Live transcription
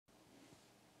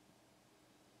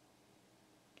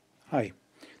Hi,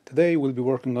 today we'll be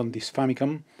working on this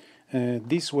Famicom.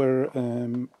 These were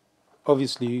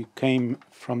obviously came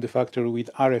from the factory with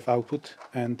RF output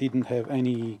and didn't have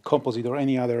any composite or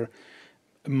any other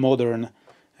modern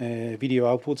video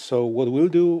output. So what we'll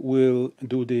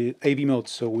do the AV mode.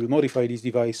 So we'll modify this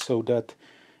device so that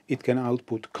it can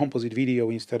output composite video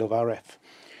instead of RF.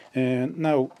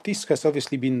 Now this has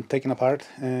obviously been taken apart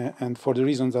and for the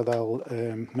reasons that I'll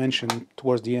mention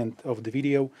towards the end of the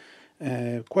video.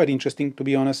 Quite interesting, to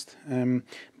be honest.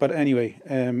 But anyway,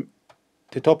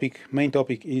 the main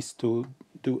topic is to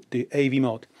do the AV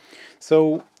mode.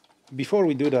 So before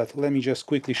we do that, let me just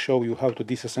quickly show you how to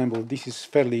disassemble. This is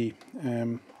fairly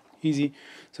easy.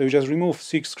 So you just remove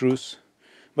 6 screws.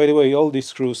 By the way, all these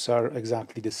screws are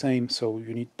exactly the same, so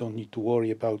you don't need to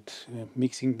worry about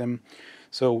mixing them.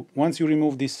 So once you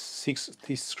remove these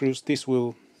screws, this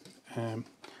will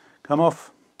come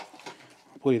off.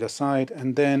 Put it aside,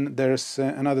 and then there's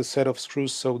another set of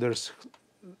screws. So there's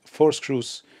 4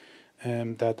 screws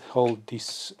that hold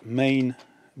this main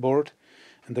board,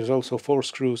 and there's also 4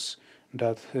 screws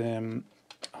that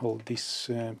hold this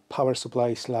power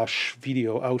supply /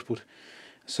 video output.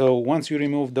 So once you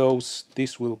remove those,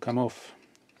 this will come off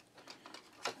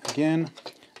again.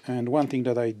 And one thing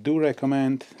that I do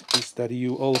recommend is that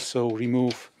you also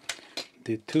remove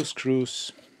the 2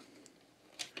 screws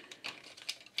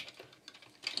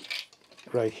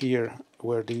right here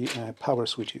where the power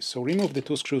switch is. So remove the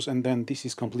 2 screws and then this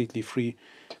is completely free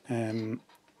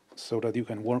so that you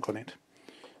can work on it.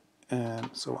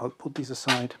 So I'll put this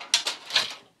aside.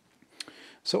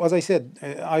 So as I said,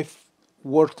 I've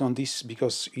worked on this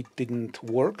because it didn't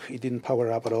work, it didn't power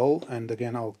up at all, and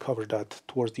again I'll cover that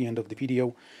towards the end of the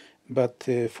video. But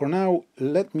for now,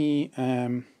 let me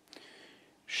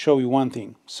show you one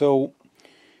thing. So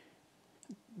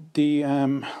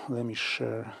let me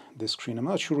share the screen. I'm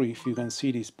not sure if you can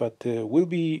see this, but we'll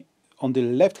be on the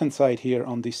left hand side here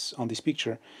on this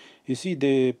picture. You see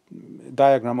the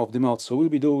diagram of the mode. So we'll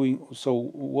be doing, so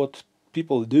what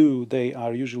people do, they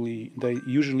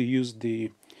usually use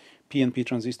the PNP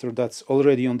transistor that's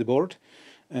already on the board,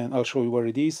 and I'll show you where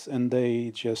it is, and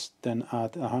they just then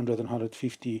add 100 and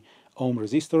 150 ohm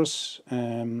resistors.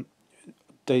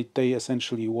 They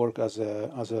essentially work as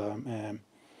a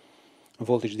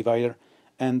voltage divider,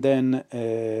 and then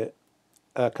a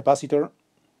capacitor,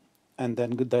 and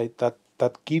then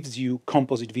that gives you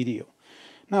composite video.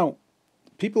 Now,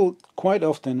 people quite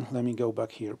often, let me go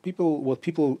back here. What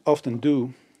people often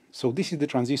do. So this is the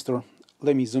transistor.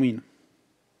 Let me zoom in.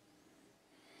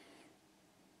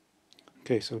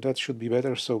 Okay, so that should be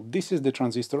better. So this is the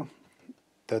transistor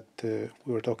that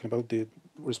we were talking about, the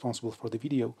responsible for the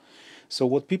video. So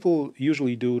what people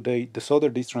usually do, they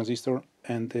desolder this transistor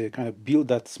and kind of build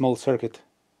that small circuit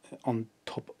on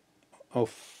top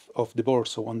of the board,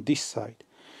 so on this side.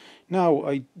 Now,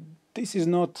 this is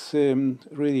not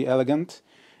really elegant.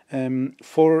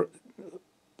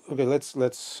 Okay, let's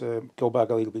go back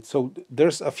a little bit. So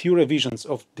there's a few revisions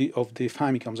of the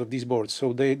Famicoms of these boards.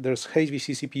 So there's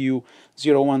HVC CPU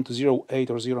 01 to 08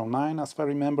 or 09, as I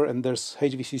remember, and there's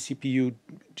HVC CPU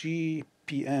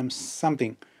GPM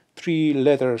something, 3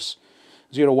 letters,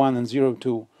 01 and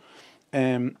 02.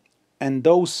 And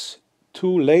those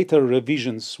 2 later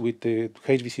revisions with the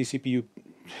HVC CPU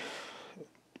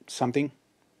something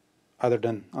other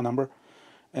than a number,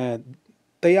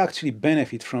 they actually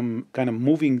benefit from kind of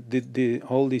moving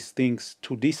all these things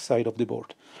to this side of the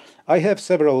board. I have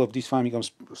several of these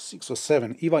Famicoms, 6 or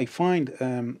 7. If I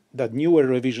find that newer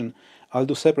revision, I'll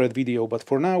do separate video, but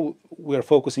for now we are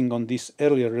focusing on this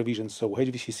earlier revision, so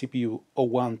HVC CPU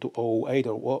 01 to 08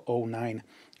 or 09,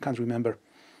 can't remember.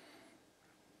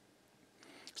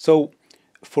 So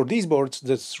for these boards,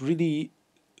 there's really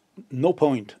no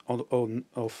point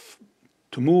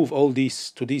to move all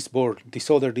these to this board,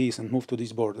 desolder these and move to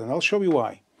this board, and I'll show you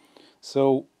why.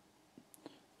 So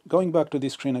going back to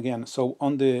this screen again, so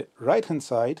on the right hand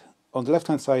side, on the left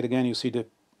hand side again you see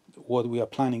what we are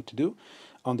planning to do.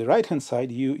 On the right hand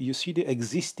side you see the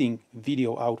existing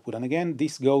video output, and again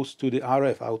this goes to the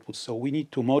RF output, so we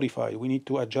need to modify, we need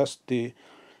to adjust the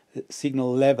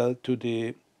signal level to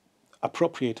the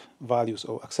appropriate values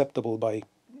or acceptable by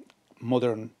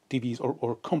modern TVs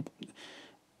or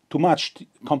to match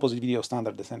composite video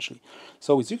standard essentially.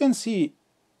 So as you can see,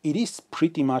 it is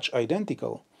pretty much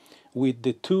identical with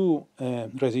the 2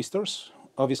 resistors.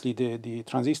 Obviously the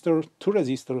transistor, 2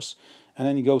 resistors, and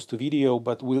then it goes to video,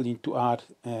 but we'll need to add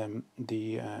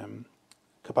the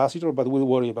capacitor, but we'll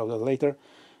worry about that later.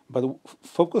 But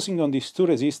focusing on these 2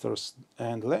 resistors,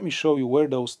 and let me show you where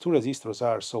those 2 resistors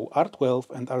are. So R12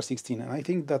 and R16, and I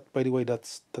think that, by the way,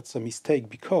 that's a mistake,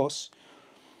 because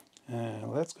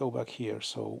Let's go back here.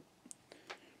 So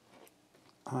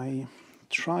I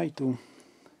try to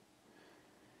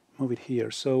move it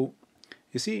here. So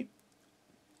you see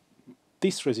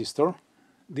this resistor,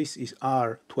 this is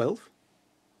R12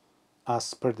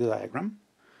 as per the diagram,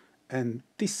 and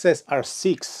this says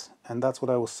R6, and that's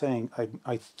what I was saying.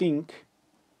 I think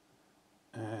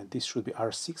this should be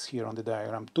R6 here on the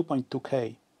diagram,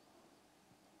 2.2K.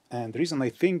 And the reason I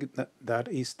think that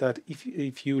is that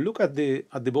if you look at the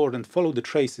board and follow the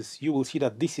traces, you will see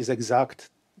that this is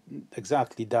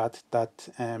exactly that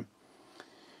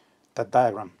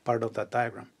diagram, part of that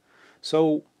diagram.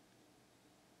 So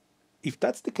if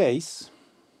that's the case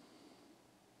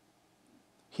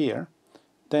here,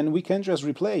 then we can just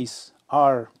replace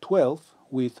R12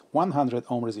 with 100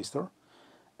 ohm resistor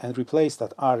and replace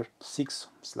that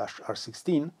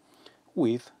R6/R16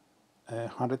 with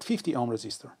 150 ohm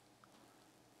resistor.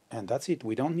 And that's it.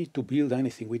 We don't need to build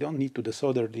anything. We don't need to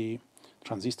desolder the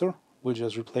transistor. We'll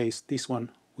just replace this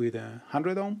one with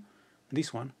 100 ohm,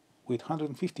 this one with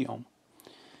 150 ohm.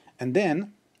 And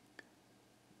then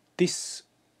this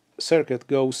circuit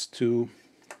goes to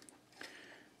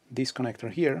this connector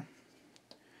here,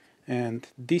 and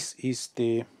this is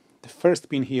the first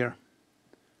pin here,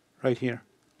 right here,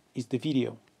 is the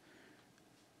video.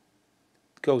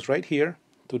 It goes right here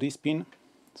to this pin,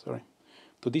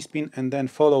 to this pin, and then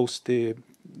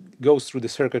goes through the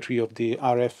circuitry of the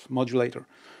RF modulator.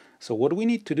 So what we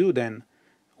need to do then,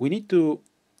 we need to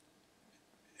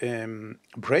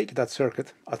break that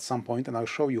circuit at some point, and I'll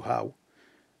show you how,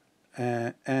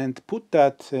 and put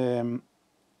that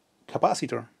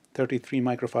capacitor, 33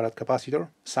 microfarad capacitor,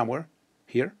 somewhere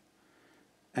here,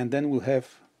 and then we'll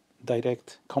have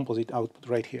direct composite output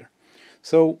right here.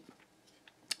 So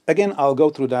again, I'll go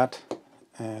through that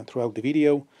throughout the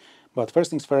video, but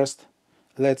first things first,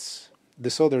 let's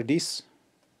desolder these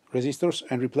resistors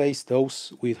and replace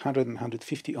those with 100 and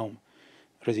 150 ohm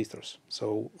resistors.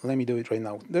 So let me do it right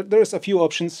now. There's a few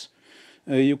options.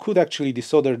 You could actually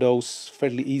desolder those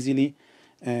fairly easily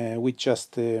with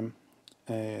just the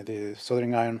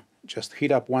soldering iron. Just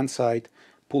heat up one side,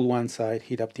 pull one side,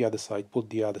 heat up the other side, pull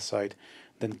the other side,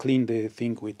 then clean the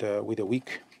thing with a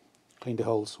wick, clean the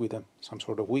holes with some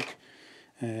sort of wick.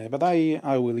 But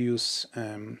I will use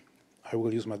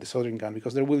my desoldering gun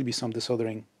because there will be some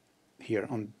desoldering here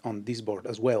on this board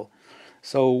as well.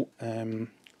 So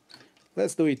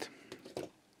let's do it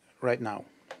right now.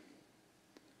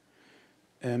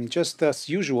 Just as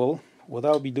usual, what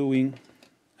I'll be doing,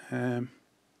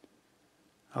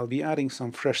 I'll be adding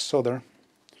some fresh solder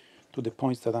to the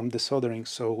points that I'm desoldering.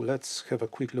 So let's have a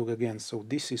quick look again. So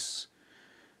this is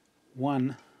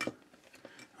one.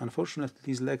 Unfortunately,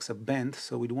 these legs are bent,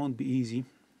 so it won't be easy.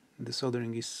 The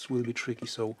soldering will be tricky.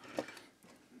 So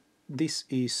this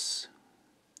is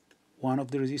one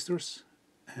of the resistors,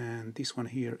 and this one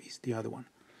here is the other one.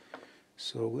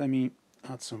 So let me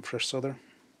add some fresh solder.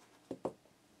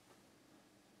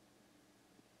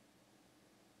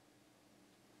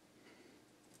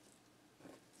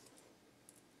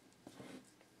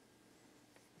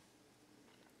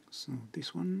 So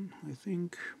this one, I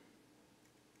think,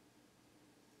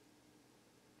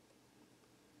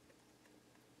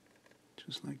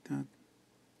 just like that.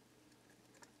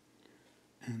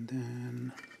 And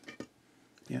then,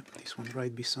 yeah, this one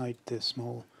right beside the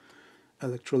small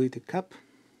electrolytic cap.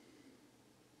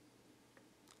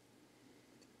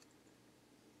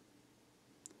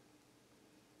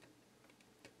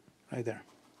 Right there.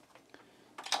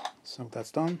 So that's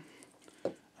done.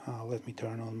 Let me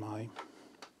turn on my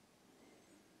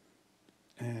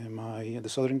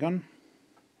desoldering gun.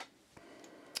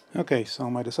 Okay, so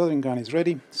my desoldering gun is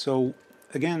ready. So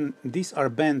again, these are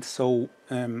bent, so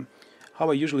how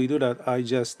I usually do that, I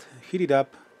just heat it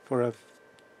up for a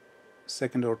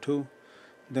second or two,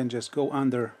 then just go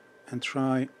under and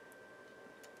try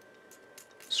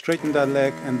straighten that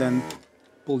leg and then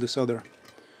pull the solder.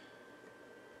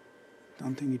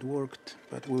 Don't think it worked,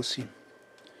 but we'll see.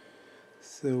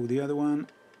 So the other one,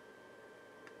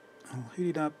 I'll heat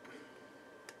it up,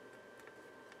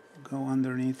 go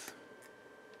underneath.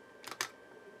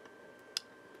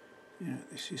 Yeah,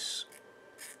 this is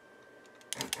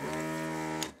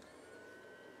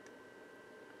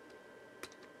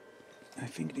I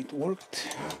think it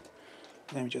worked.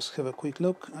 Let me just have a quick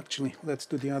look. Actually, let's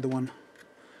do the other one.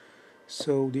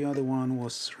 So the other one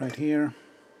was right here.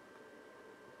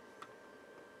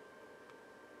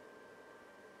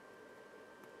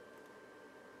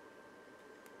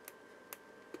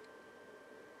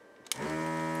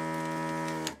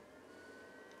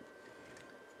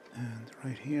 And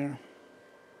right here.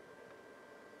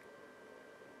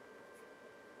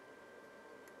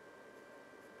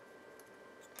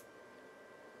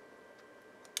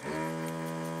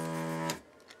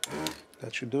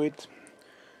 That should do it.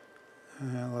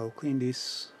 I'll clean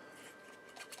this.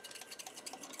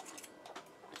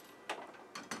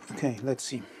 Okay, let's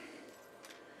see.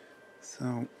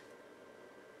 So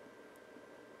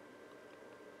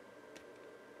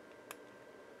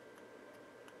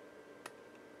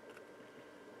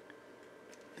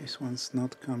this one's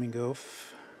not coming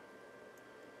off.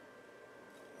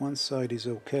 One side is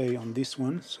okay on this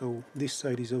one, so this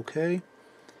side is okay.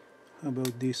 How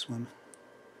about this one?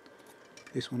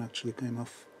 This one actually came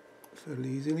off fairly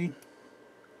easily.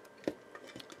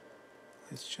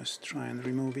 Let's just try and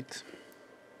remove it.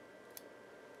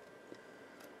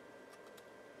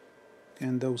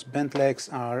 And those bent legs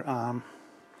are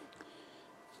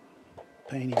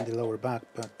pain in the lower back,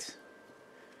 but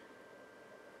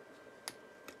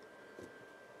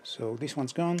so this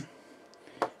one's gone.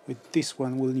 With this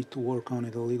one we'll need to work on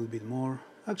it a little bit more.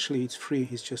 Actually it's free,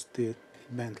 it's just the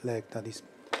bent leg that is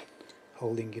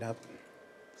holding it up.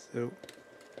 So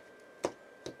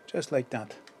just like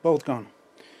that, both gone.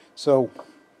 So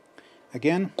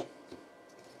again,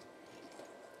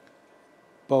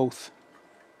 both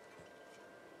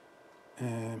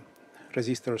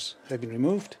resistors have been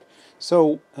removed.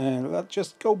 So let's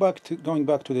just going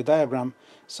back to the diagram.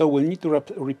 So we'll need to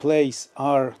replace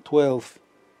R12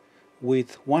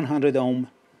 with 100 ohm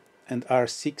and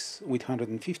R6 with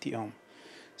 150 ohm.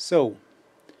 So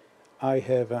I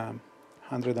have a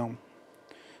 100 ohm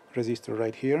resistor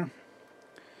right here.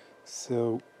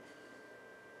 So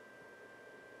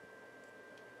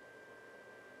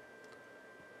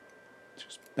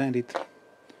just bend it,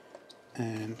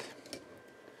 and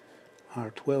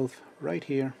R12 right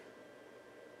here.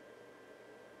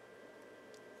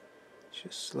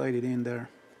 Just slide it in there.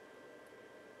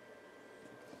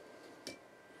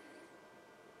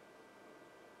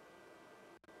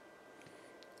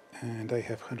 And I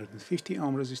have 150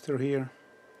 ohm resistor here.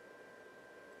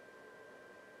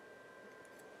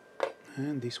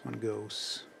 And this one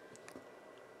goes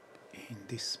in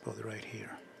this spot right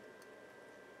here.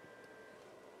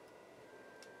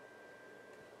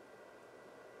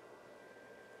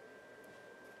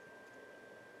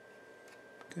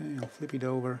 Okay, I'll flip it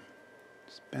over,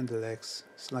 just bend the legs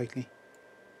slightly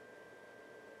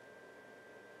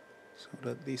so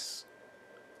that these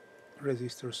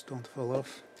resistors don't fall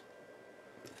off.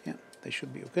 Yeah, they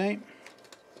should be okay.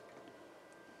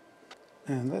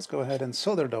 And let's go ahead and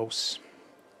solder those.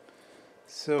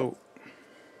 So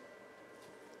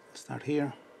start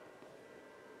here.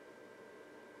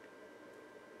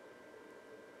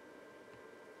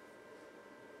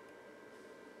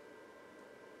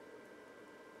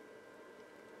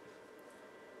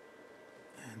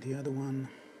 And the other one.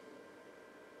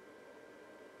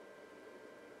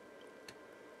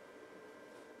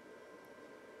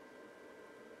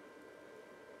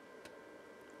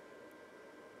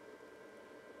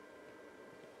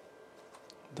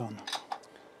 Done.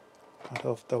 Cut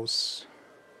off those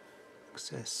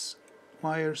excess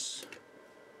wires.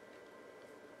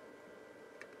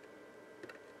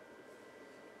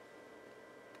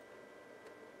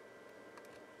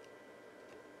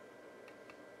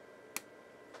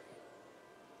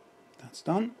 That's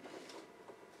done.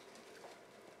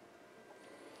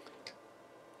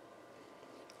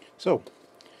 So,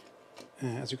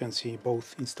 as you can see,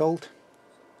 both installed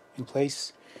in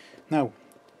place. Now,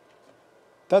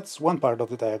 that's one part of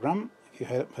the diagram. If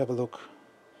you have a look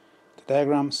at the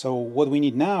diagram, so what we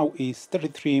need now is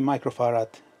 33 microfarad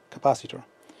capacitor,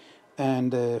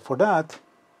 and for that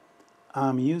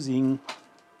I'm using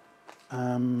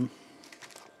I'll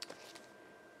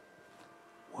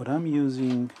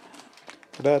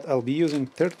be using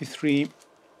 33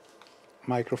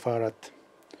 microfarad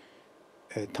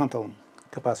tantalum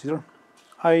capacitor.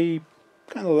 I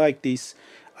kind of like this.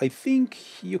 I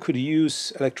think you could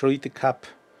use electrolytic cap.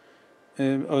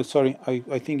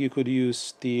 I think you could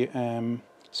use the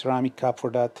ceramic cap for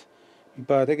that.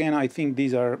 But again, I think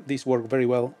these work very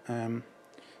well.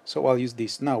 So I'll use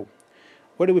this. Now,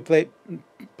 where do we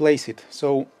place it?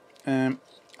 So, as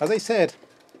I said,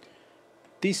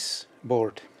 this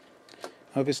board,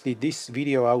 obviously this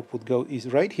video output is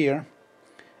right here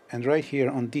and right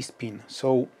here on this pin.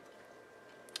 So,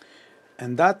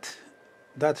 and that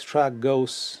track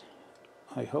goes,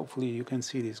 hopefully you can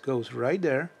see this, goes right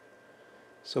there.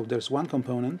 So there's one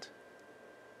component,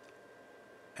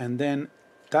 and then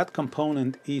that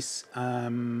component is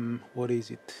what is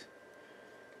it?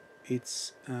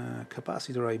 It's a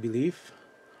capacitor, I believe.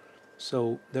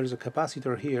 So there's a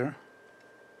capacitor here.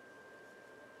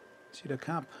 See the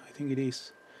cap? I think it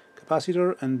is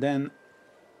capacitor, and then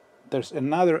there's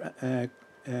another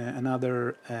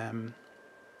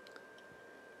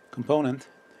component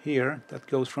here that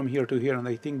goes from here to here, and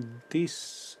I think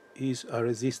this is a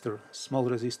resistor, small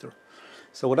resistor.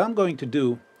 So what I'm going to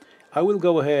do, I will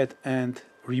go ahead and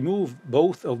remove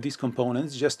both of these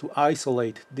components just to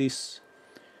isolate this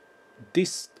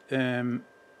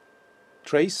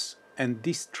trace and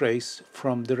this trace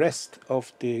from the rest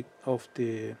of the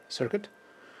circuit,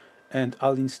 and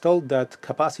I'll install that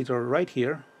capacitor right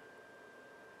here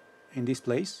in this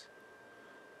place,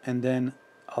 and then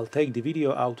I'll take the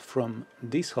video out from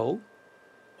this hole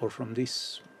or from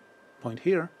this point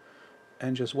here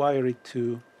and just wire it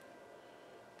to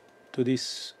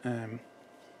this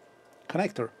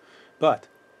connector. But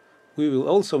we will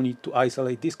also need to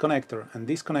isolate this connector, and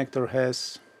this connector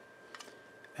has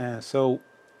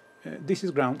this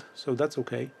is ground, so that's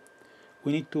okay.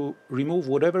 We need to remove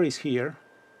whatever is here.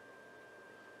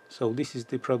 So this is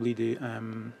probably the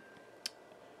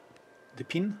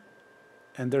pin,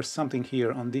 and there's something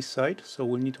here on this side, so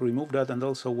we'll need to remove that, and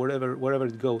also wherever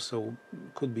it goes. So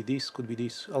could be this, could be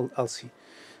this. I'll see.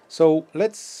 So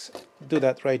let's do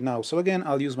that right now. So again,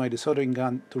 I'll use my desoldering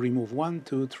gun to remove 1,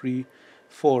 2, 3,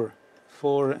 4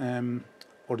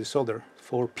 or the solder,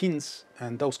 4 pins,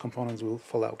 and those components will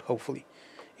fall out, hopefully.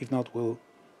 If not, we'll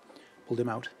pull them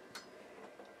out.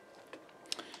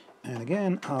 And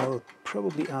again, I'll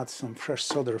probably add some fresh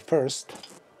solder first.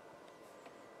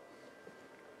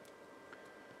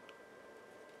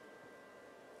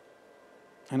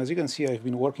 And as you can see, I've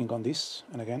been working on this,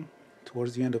 and again,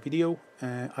 towards the end of the video,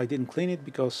 I didn't clean it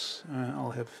because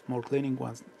I'll have more cleaning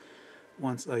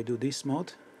once I do this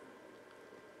mode.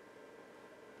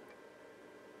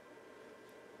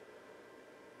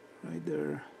 Right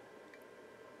there.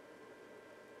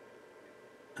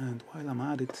 And while I'm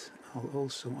at it, I'll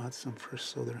also add some fresh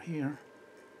solder here,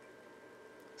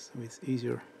 so it's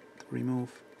easier to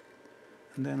remove.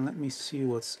 And then let me see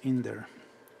what's in there.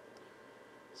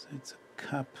 So it's a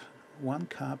cup, one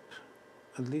cup,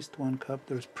 at least one cup.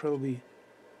 There's probably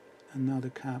another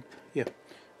cup. Yeah,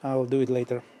 I'll do it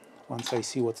later once I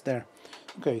see what's there.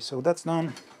 Okay, so that's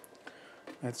done.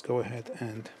 Let's go ahead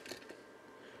and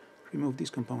remove these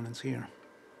components here.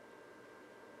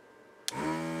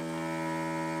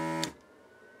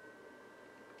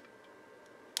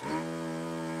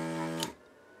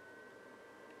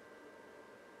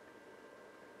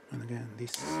 And again,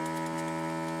 these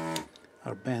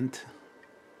are bent.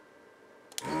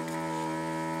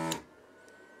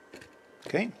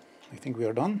 Okay, I think we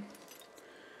are done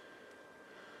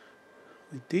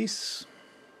with this.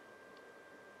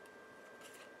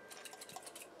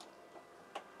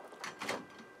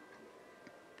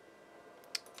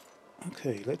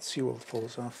 Okay, let's see what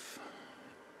falls off.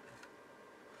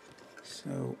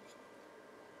 So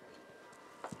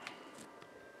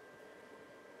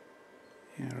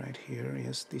yeah, right here,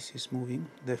 yes, this is moving,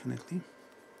 definitely.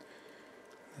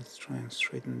 Let's try and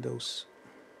straighten those.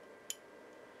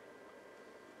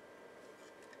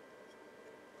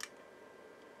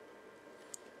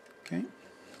 Okay,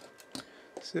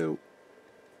 so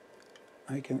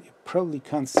you probably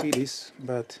can't see this,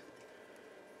 but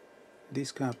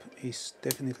this cap is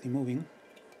definitely moving.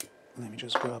 Let me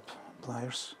just grab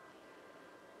pliers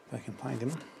if I can find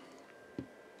them.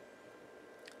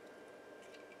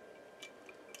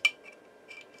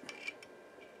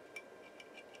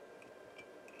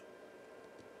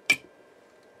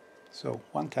 So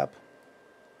one cap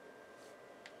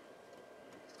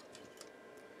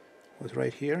was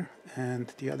right here,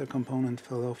 and the other component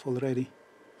fell off already.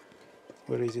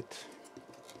 Where is it?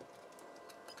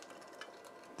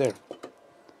 There,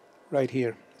 right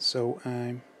here. So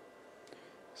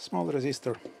small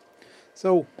resistor.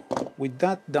 So with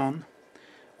that done,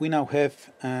 we now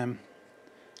have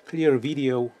clear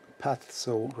video path.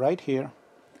 So right here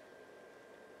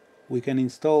we can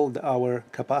install our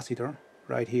capacitor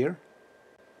right here,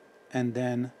 and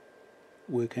then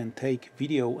we can take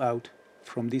video out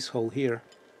from this hole here,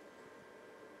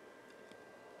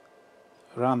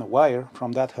 run a wire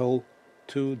from that hole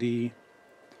to the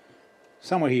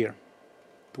somewhere here,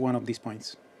 to one of these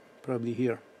points, probably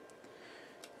here.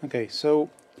 Okay, so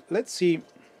let's see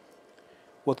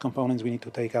what components we need to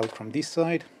take out from this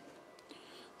side.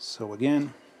 So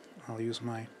again, I'll use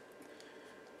my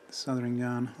soldering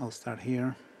gun. I'll start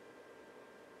here.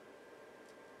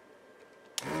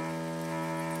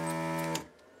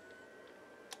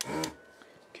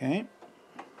 Okay,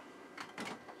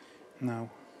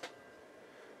 now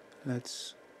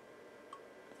let's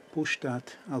push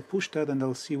that. I'll push that and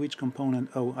I'll see which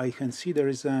component. Oh, I can see there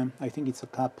is a, I think it's a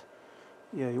cap.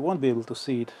 Yeah, you won't be able to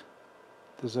see it.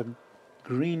 There's a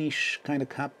greenish kind of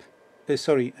cap.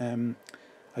 Sorry,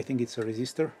 I think it's a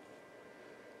resistor.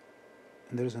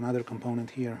 And there's another component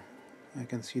here. I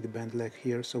can see the bent leg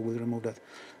here, so we'll remove that.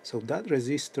 So that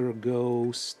resistor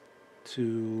goes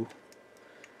to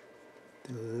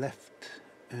the left,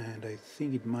 and I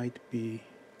think it might be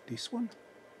this one.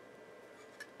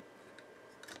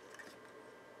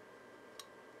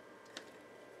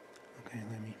 Okay,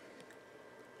 let me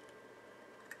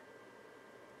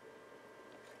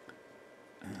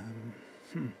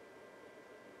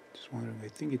just wondering, I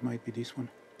think it might be this one,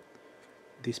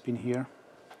 this pin here.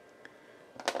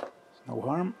 No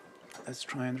harm. Let's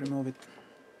try and remove it,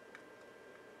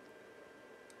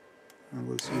 and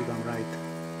we'll see if I'm right.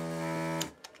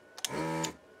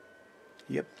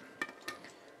 Yep,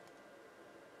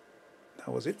 that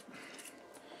was it.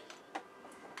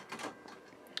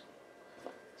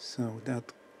 So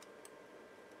that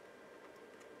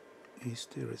is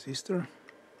the resistor.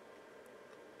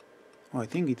 Oh, I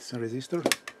think it's a resistor.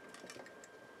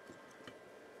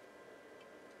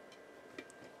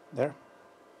 There.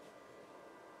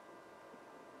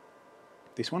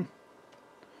 This one.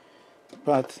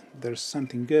 But there's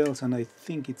something else, and I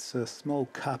think it's a small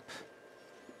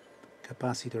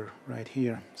capacitor right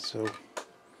here. So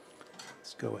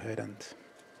let's go ahead and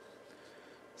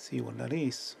see what that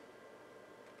is.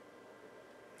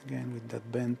 Again, with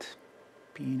that bent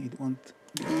pin, it won't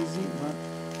be easy, but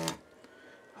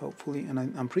hopefully, and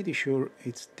I'm pretty sure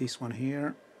it's this one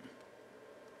here.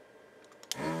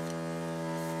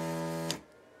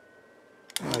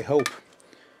 I hope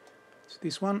it's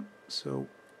this one, so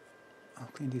I'll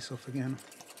clean this off again.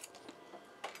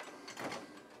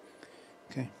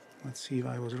 Okay, let's see if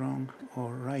I was wrong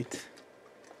or right.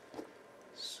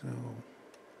 So,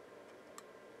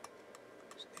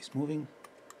 is this moving?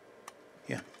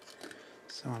 Yeah,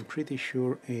 so I'm pretty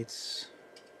sure it's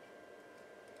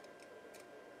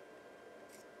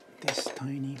this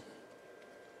tiny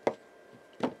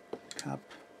cap.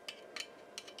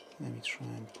 Let me try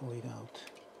and pull it out.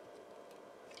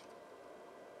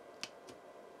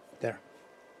 There.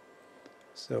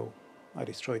 So I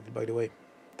destroyed it, by the way.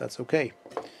 That's okay.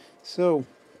 So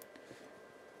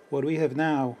what we have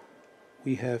now,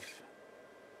 we have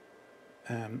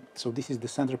so this is the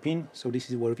center pin, so this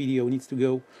is where video needs to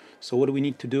go. So what do we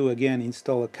need to do? Again,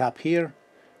 install a cap here,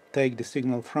 take the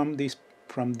signal from this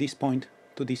point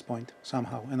to this point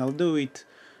somehow, and I'll do it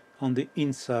on the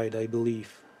inside, I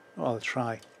believe. I'll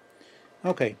try.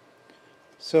 Okay,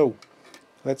 so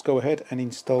let's go ahead and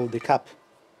install the cap.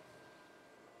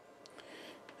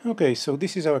 Okay, so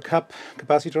this is our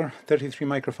capacitor, 33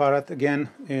 microfarad. Again,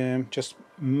 just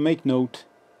make note,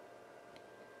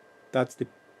 that's the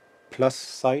plus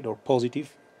side or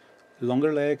positive,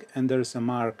 longer leg, and there's a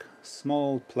mark,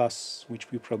 small plus, which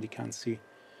we probably can't see,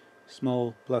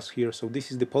 small plus here. So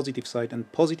this is the positive side,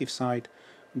 and positive side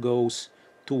goes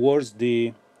towards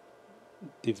the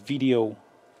video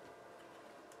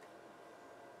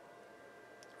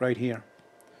right here.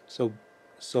 So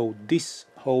this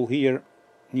hole here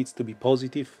needs to be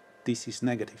positive, this is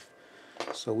negative.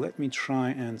 So let me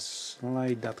try and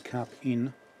slide that cap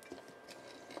in.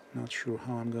 Not sure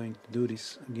how I'm going to do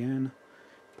this again.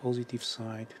 Positive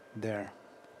side there.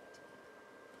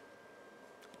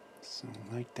 So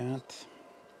like that.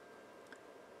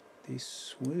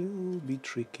 This will be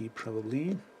tricky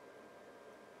probably,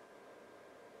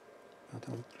 but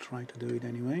I'll try to do it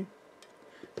anyway.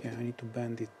 Yeah, I need to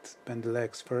bend the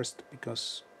legs first,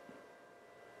 because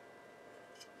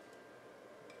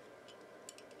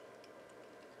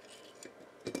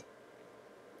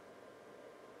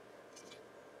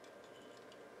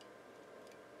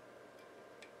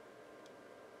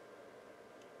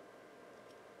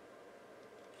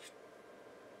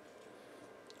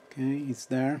okay, it's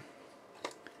there.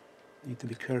 Need to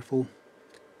be careful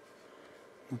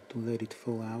not to let it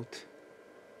fall out.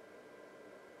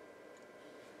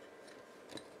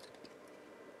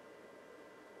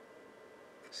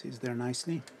 Sits there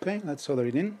nicely. Okay, let's solder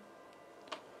it in.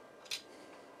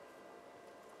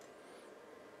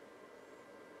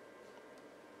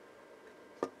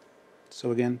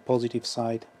 So again, positive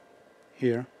side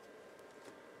here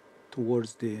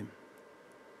towards the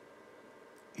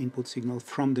input signal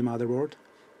from the motherboard.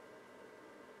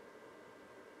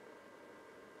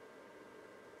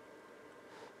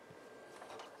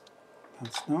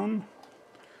 That's done.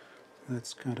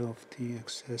 Let's cut off the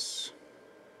excess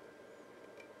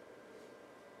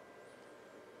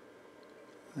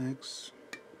legs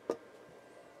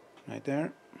right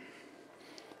there.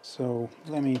 So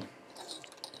let me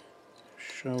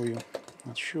show you.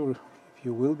 Not sure if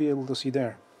you will be able to see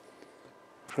there.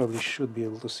 Probably should be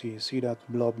able to see that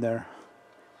blob there,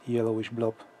 yellowish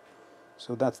blob.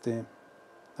 So that's the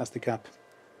cap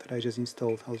that I just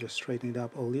installed. I'll just straighten it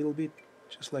up a little bit,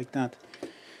 just like that.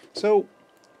 So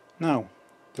now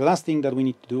the last thing that we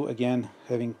need to do, again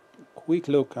having a quick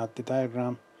look at the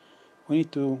diagram, we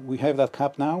have that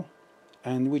cap now,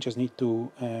 and we just need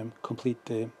to complete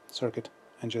the circuit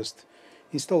and just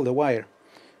install the wire.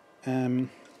 And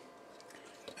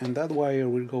that wire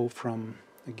will go from,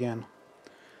 again,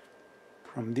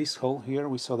 from this hole here,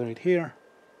 we solder it here,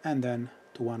 and then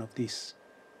to one of these.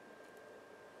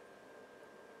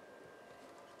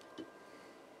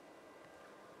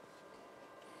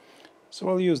 So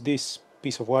I'll use this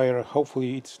piece of wire,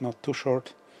 hopefully it's not too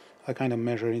short. I kind of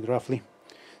measure it roughly.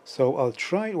 So I'll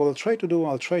try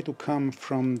to come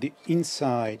from the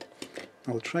inside.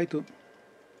 I'll try to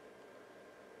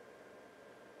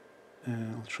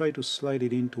slide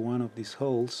it into one of these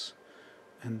holes,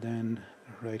 and then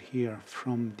right here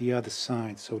from the other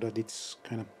side, so that it's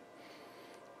kind of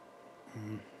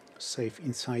safe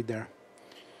inside there.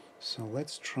 So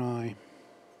let's try.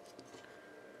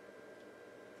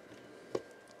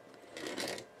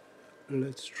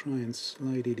 Let's try and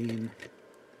slide it in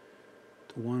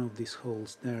to one of these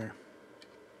holes there.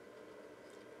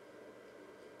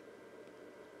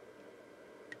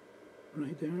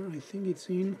 Right there, I think it's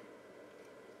in.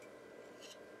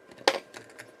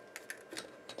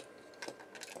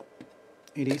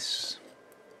 It is.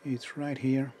 It's right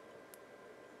here.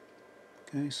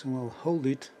 Okay, so I'll hold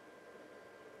it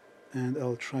and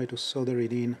I'll try to solder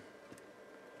it in.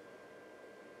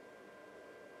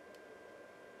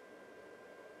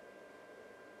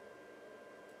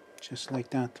 Just like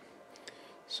that.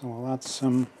 So I'll add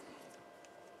some,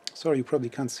 sorry you probably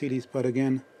can't see this, but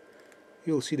again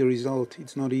you'll see the result.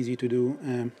 It's not easy to do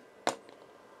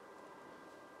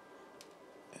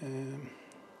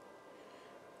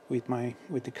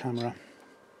with the camera.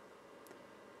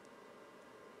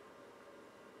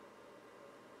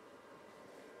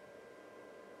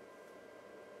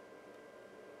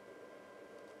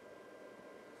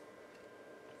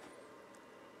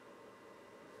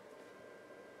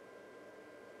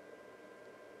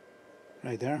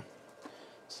 Right there.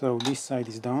 So this side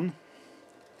is done.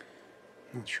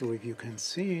 Not sure if you can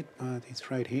see it, but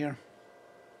it's right here.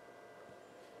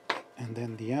 And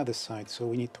then the other side, so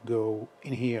we need to go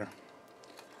in here.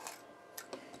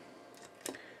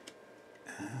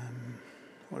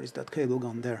 Where is that cable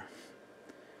gone? There.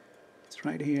 It's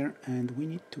right here, and we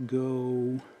need to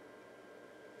go,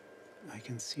 I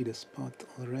can see the spot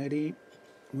already.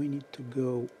 We need to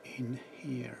go in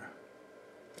here.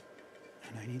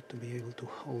 And I need to be able to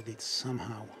hold it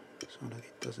somehow so that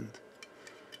it doesn't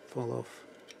fall off.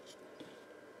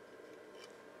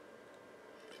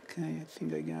 Okay, I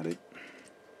think I got it.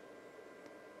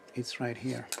 It's right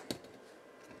here.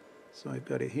 So I've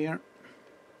got it here.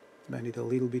 Bend it a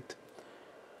little bit.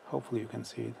 Hopefully you can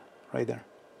see it right there.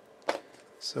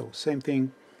 So same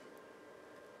thing.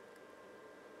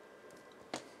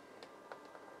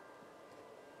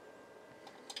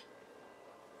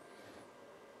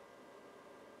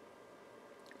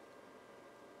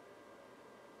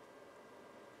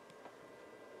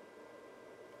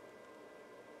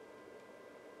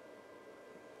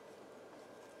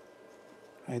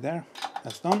 Right there,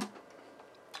 that's done.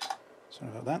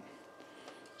 Sorry about that.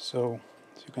 So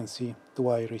as you can see, the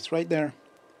wire is right there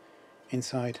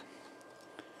inside,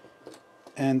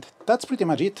 and that's pretty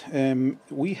much it.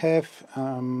 We have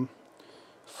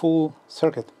full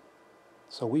circuit,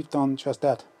 so we've done just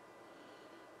that,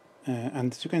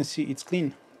 and as you can see, it's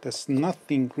clean. There's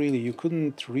nothing really, you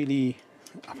couldn't really,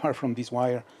 apart from this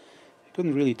wire, you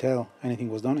couldn't really tell anything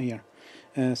was done here.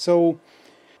 So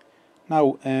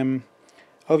now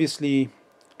obviously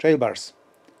trail bars.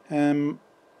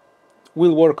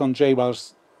 We'll work on trail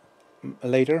bars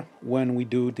later when we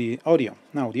do the audio.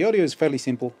 Now the audio is fairly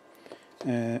simple.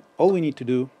 All we need to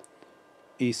do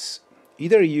is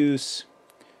either use,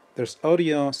 there's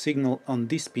audio signal on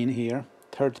this pin here,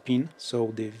 third pin,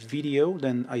 so the video,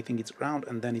 then I think it's ground,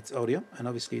 and then it's audio, and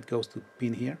obviously it goes to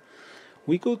pin here.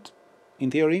 We could,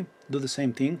 in theory, do the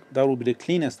same thing. That would be the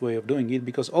cleanest way of doing it,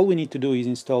 because all we need to do is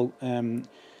install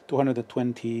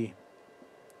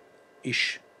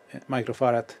 220-ish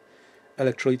microfarad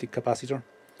electrolytic capacitor,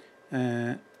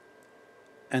 and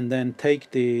then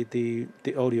take the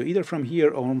audio either from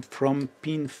here or from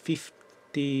pin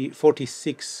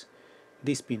 46,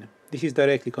 this pin. This is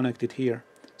directly connected here,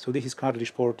 so this is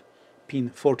cartridge port pin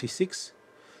 46,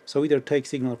 so either take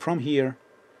signal from here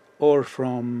or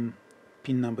from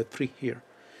pin number 3 here.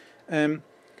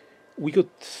 We could,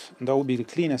 that would be the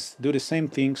cleanest, do the same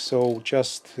thing, so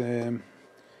just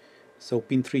so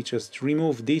pin 3, just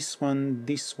remove this one,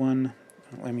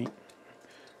 let me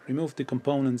remove the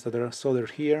components that are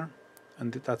soldered here,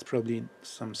 and that's probably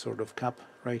some sort of cap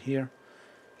right here.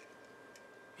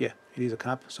 yeah, it is a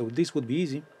cap, so this would be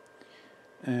easy.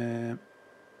 And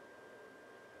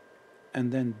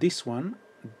then this one,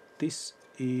 this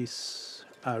is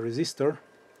a resistor.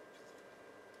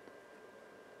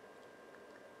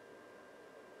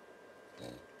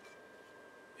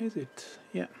 Is it?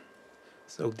 Yeah.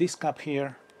 So this cap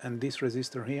here and this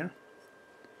resistor here,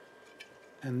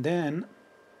 and then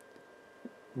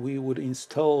we would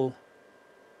install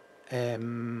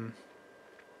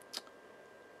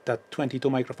that 22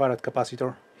 microfarad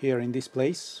capacitor here in this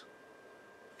place,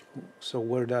 so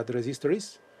where that resistor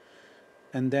is,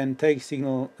 and then take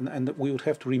signal, and we would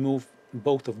have to remove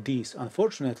both of these.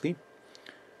 Unfortunately,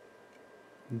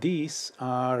 these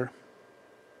are,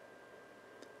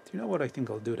 you know what, I think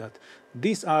I'll do that.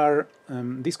 These are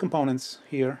these components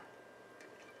here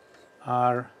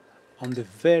are on the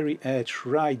very edge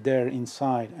right there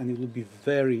inside, and it will be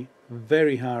very,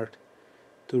 very hard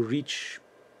to reach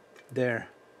there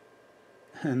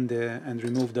and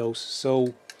remove those.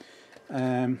 So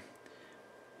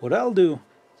what I'll do,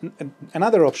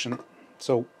 another option,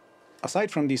 so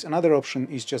aside from this, another option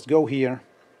is just go here,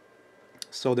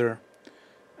 solder,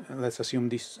 let's assume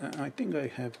this, I think I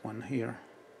have one here.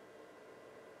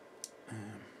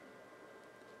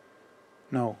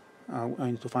 No,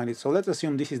 I need to find it. So let's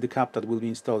assume this is the cap that we'll be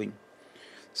installing.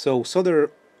 So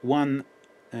solder one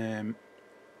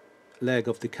leg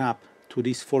of the cap to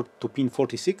this to pin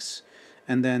 46,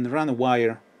 and then run a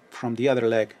wire from the other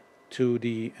leg to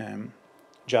the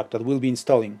jack that we'll be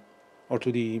installing, or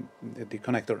to the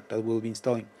connector that we'll be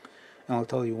installing. And I'll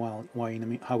tell you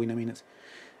how in a minute.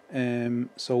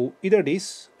 So either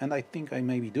this, and I think I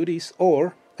maybe do this,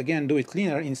 or again do it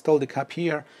cleaner, install the cap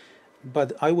here,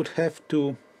 but I would have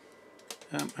to,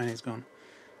 and it's gone,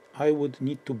 I would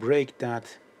need to break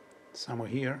that somewhere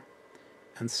here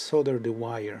and solder the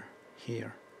wire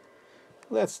here.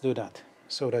 Let's do that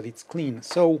so that it's clean.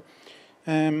 So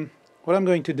what I'm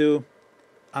going to do,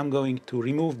 I'm going to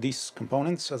remove these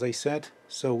components, as I said,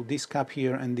 so this cap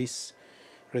here and this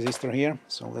resistor here.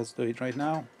 So let's do it right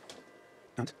now.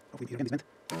 And hopefully the end is bent.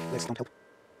 Let's don't help.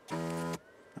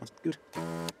 That was good.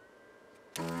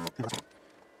 And last one.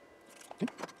 Okay.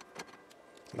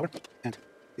 So lower, and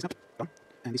this up, gone,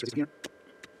 and this resistor here.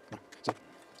 Gone. So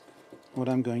what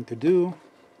I'm going to do,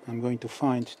 I'm going to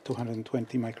find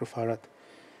 220 microfarad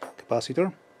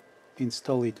capacitor,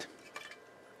 install it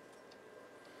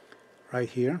right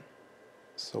here,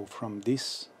 so from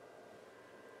this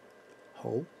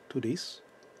hole to this,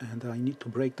 and I need to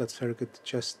break that circuit,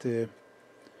 just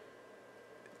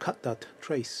cut that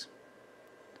trace,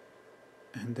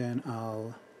 and then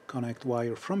I'll connect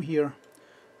wire from here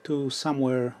to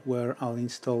somewhere where I'll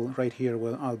install, right here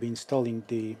where I'll be installing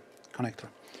the connector.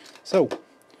 So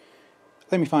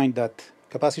let me find that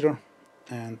capacitor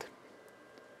and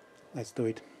let's do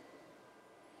it.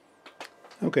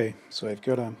 Okay, so I've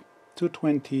got a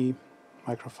 220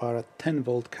 microfarad 10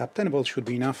 volt cap. 10 volts should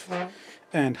be enough.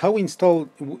 And how we install,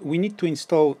 we need to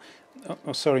install,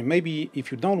 sorry, maybe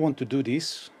if you don't want to do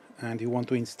this and you want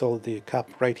to install the cap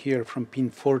right here from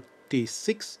pin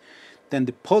 46, then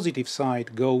the positive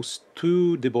side goes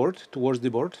to the board, towards the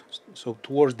board, so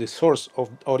towards the source of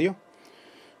audio,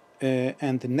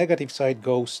 and the negative side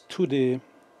goes to the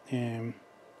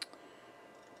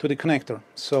connector.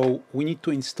 So we need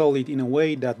to install it in a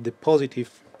way that the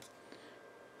positive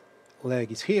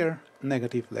leg is here,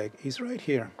 negative leg is right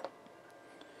here.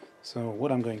 So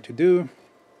what I'm going to do, I'm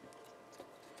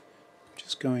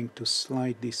just going to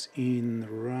slide this in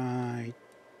right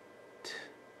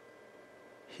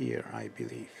here, I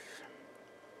believe.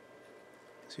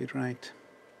 Is it right?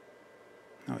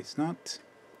 No, it's not.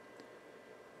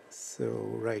 So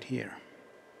right here,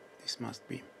 this must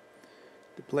be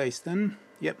the place then.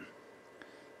 Yep.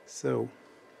 So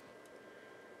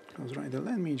it goes right there.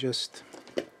 Let me just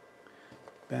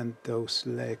bend those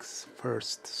legs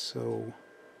first, so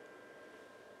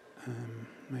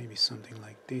maybe something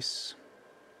like this,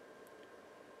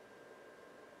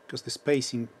 because the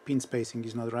spacing, pin spacing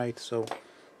is not right, so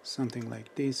something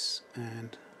like this,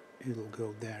 and it'll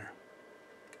go there.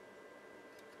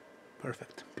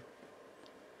 Perfect.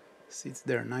 Sits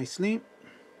there nicely.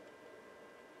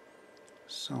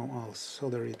 So I'll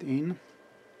solder it in.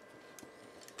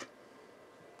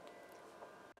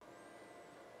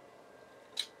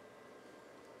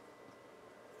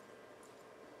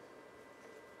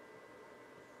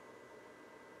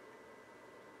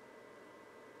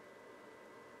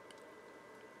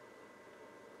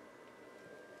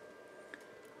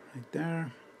 Right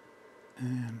there,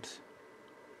 and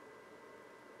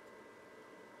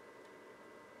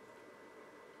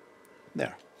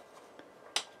there.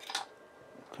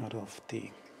 Cut off the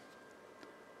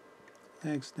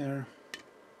next there.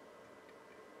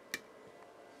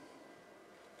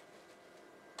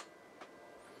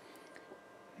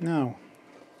 Now,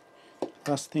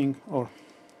 last thing, or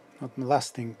not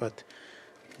last thing, but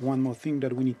one more thing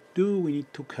that we need to do, we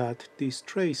need to cut this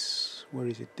trace. Where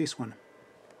is it? This one.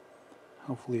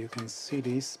 Hopefully you can see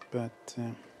this, but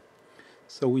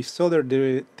so we soldered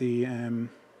the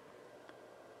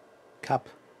cap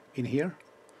in here,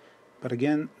 but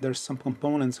again there's some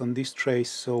components on this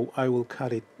trace, so I will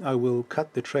cut it. I will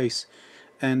cut the trace,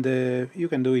 and you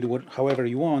can do it however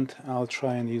you want. I'll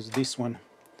try and use this one,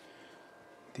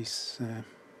 this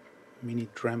mini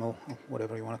Dremel, or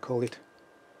whatever you want to call it.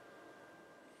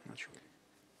 Not sure.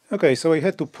 Okay, so I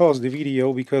had to pause the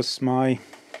video because my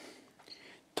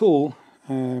tool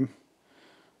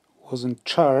wasn't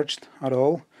charged at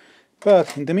all,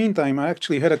 but in the meantime I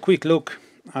actually had a quick look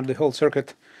at the whole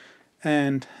circuit,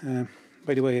 and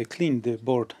by the way, I cleaned the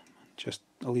board just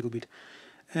a little bit,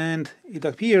 and it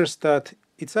appears that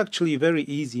it's actually very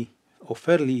easy, or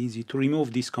fairly easy, to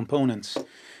remove these components.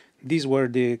 These were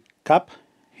the cap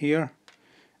here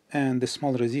and the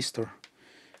small resistor.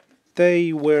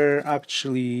 They were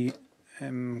actually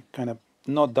kind of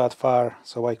not that far,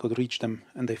 so I could reach them,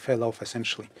 and they fell off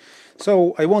essentially.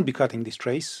 So I won't be cutting this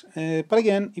trace, but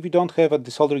again, if you don't have a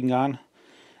desoldering gun,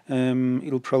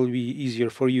 it'll probably be easier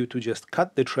for you to just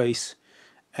cut the trace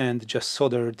and just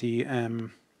solder the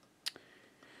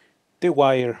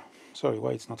wire. Sorry,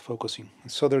 why it's not focusing?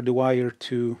 Solder the wire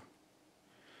to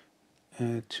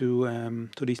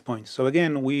this point. So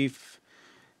again, we've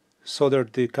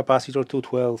soldered the capacitor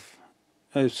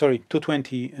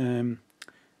 220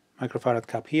 microfarad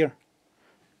cap here,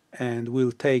 and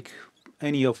we'll take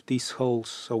any of these holes,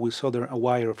 so we'll solder a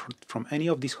wire from any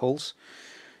of these holes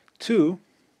to,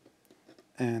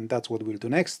 and that's what we'll do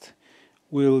next.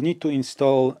 We'll need to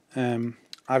install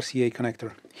RCA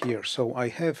connector here. So I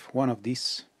have one of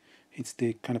these. It's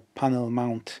the kind of panel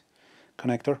mount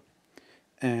connector,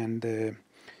 and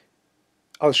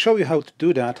I'll show you how to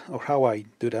do that, or how I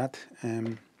do that.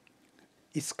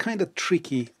 It's kind of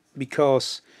tricky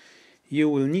because you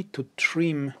will need to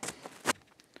trim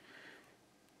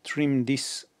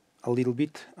this a little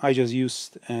bit. I just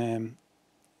used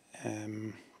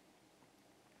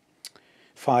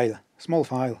small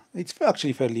file. It's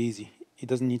actually fairly easy. It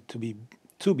doesn't need to be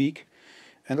too big,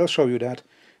 and I'll show you that.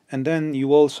 And then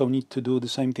you also need to do the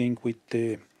same thing with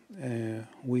the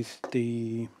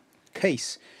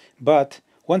case. But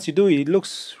once you do it, it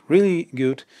looks really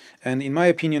good, and in my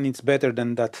opinion it's better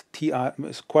than that TR.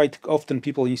 Quite often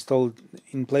people install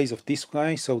in place of this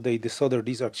guy, so they desolder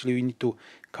this. Actually we need to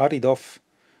cut it off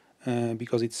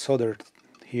because it's soldered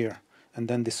here, and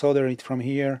then desolder it from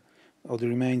here, or the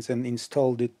remains, and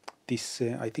install this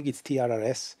I think it's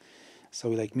TRRS, so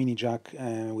like mini jack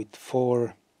with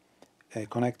 4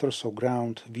 connectors, so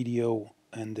ground, video,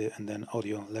 and then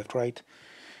audio left, right.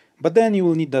 But then you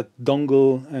will need that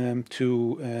dongle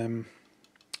to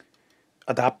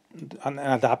adapt an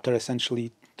adapter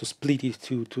essentially to split it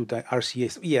to the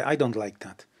RCA. Yeah, I don't like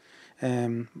that,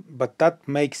 but that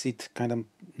makes it kind of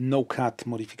no-cut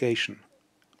modification.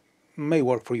 May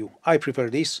work for you. I prefer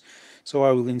this, so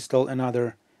I will install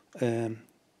another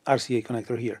RCA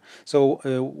connector here. So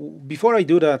before I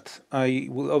do that, I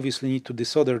will obviously need to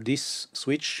desolder this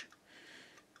switch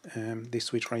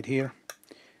right here,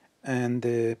 and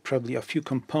probably a few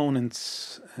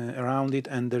components around it,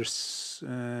 and there's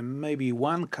maybe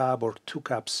 1 cap or 2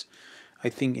 caps I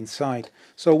think inside.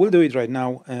 So we'll do it right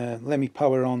now. Let me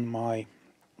power on my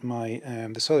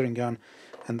desoldering gun,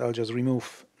 and I'll just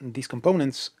remove these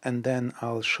components, and then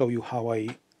I'll show you how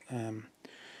I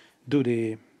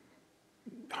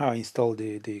install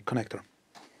the connector.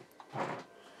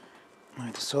 My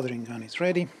desoldering gun is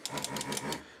ready,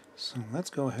 so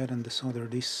let's go ahead and desolder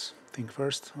this thing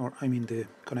first, or I mean the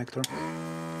connector.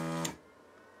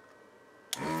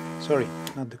 Sorry,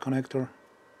 not the connector,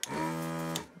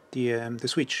 the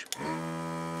switch.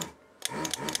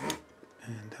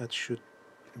 And that should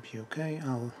be okay.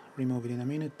 I'll remove it in a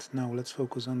minute. Now let's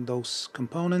focus on those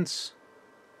components.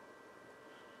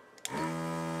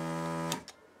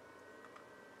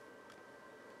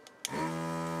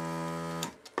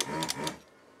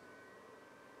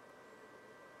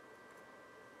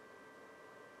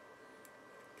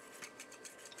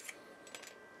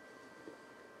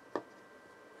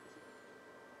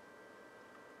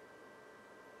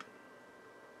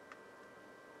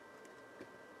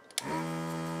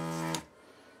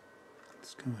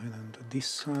 Let's go ahead and do this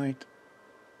side.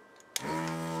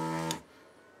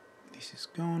 This is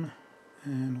gone.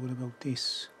 And what about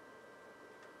this?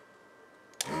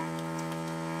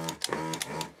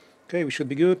 Okay, we should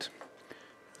be good.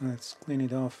 let's clean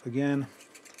it off again.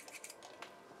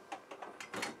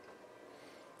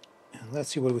 And let's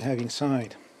see what we have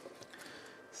inside.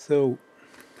 So,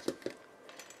 you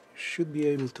should be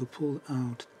able to pull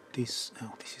out this.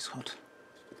 Oh, this is hot.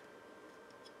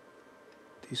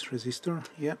 This resistor,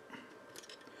 yeah.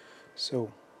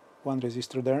 So, one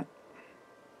resistor there.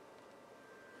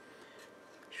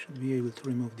 Should be able to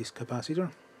remove this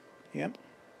capacitor, yeah.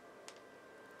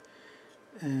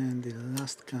 And the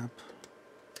last cap,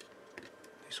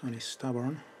 this one is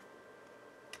stubborn.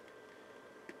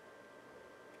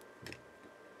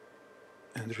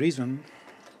 And the reason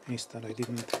is that I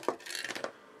didn't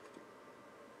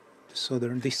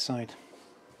solder this side.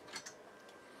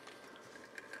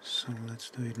 So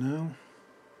let's do it now.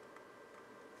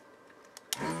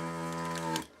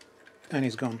 And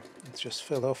it's gone. It just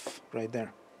fell off right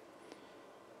there.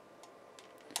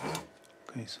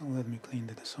 Okay, so let me clean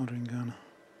the soldering gun.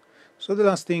 So the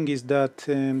last thing is that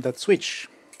that switch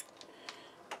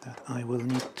that I will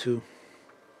need to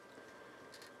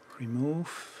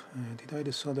remove. Did I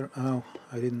desolder? Oh,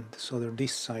 I didn't desolder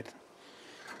this side.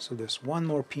 So there's one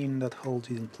more pin that holds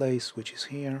it in place, which is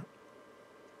here.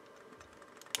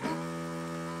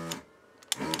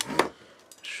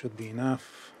 Should be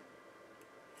enough.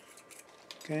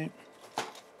 Okay.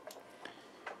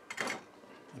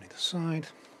 Put it aside.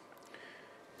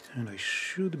 And I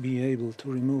should be able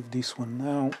to remove this one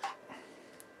now.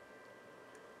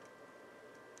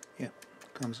 Yeah,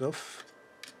 comes off.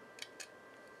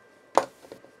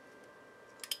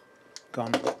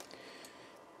 Gone.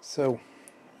 So,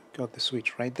 got the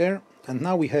switch right there. And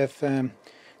now we have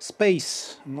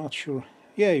space. I'm not sure.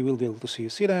 Yeah, you will be able to see. You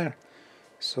see there?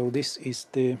 So this is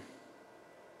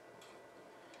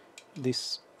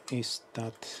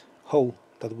that hole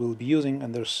that we'll be using,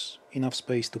 and there's enough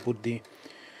space to put the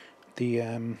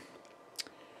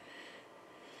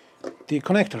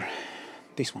connector,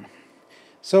 this one.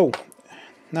 So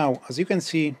now, as you can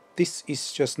see, this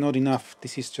is just not enough.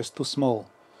 This is just too small,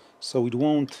 so it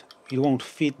won't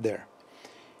fit there.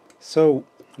 So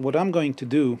what I'm going to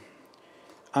do,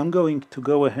 I'm going to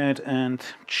go ahead and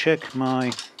check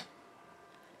my,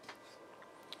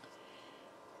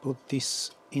 put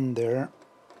this in there,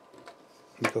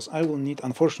 because I will need,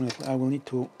 unfortunately, I will need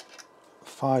to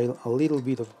file a little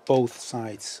bit of both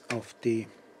sides of the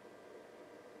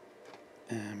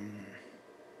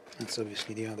that's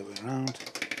obviously the other way around,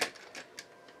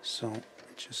 so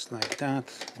just like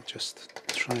that. I'll just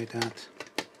try that.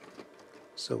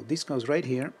 So this goes right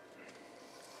here,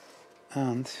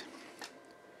 and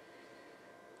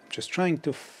I'm just trying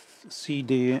to see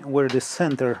where the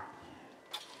center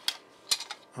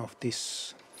of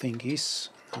this thing is.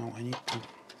 Now I need to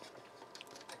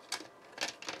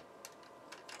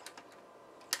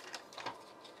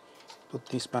put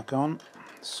this back on.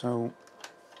 So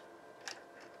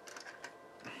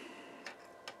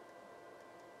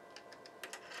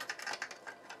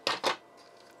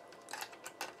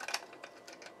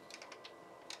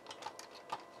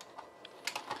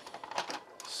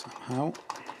somehow,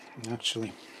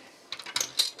 actually,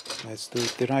 let's do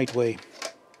it the right way.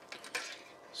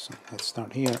 So let's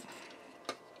start here, like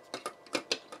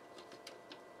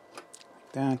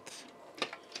that.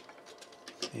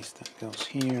 This that goes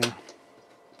here.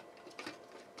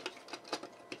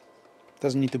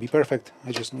 Doesn't need to be perfect.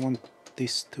 I just want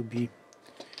this to be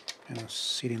kind of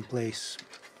sit in place,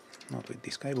 not with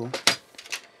this cable.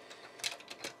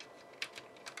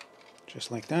 Just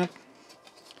like that.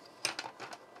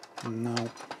 And now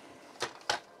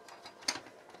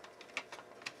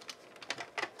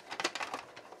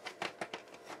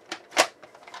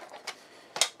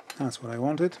that's what I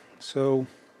wanted. So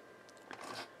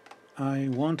I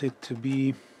want it to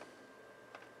be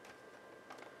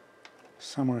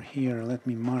somewhere here. Let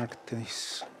me mark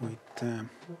this with a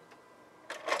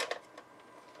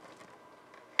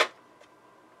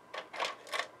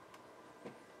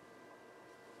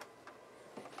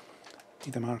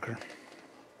marker.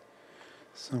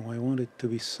 So I want it to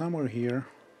be somewhere here.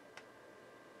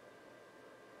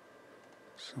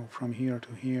 So from here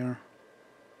to here,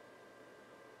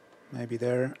 maybe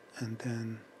there, and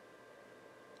then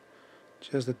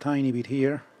just a tiny bit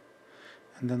here,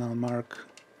 and then I'll mark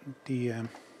the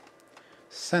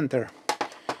center.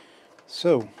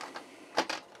 So I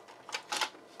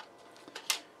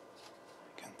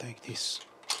can take this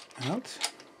out.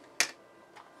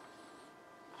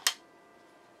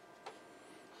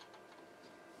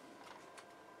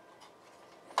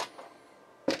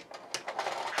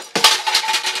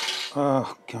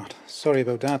 Oh god, sorry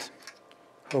about that.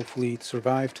 Hopefully it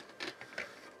survived.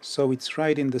 So it's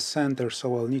right in the center,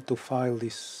 so I'll need to file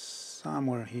this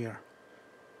somewhere here.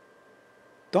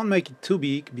 don't make it too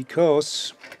big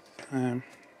because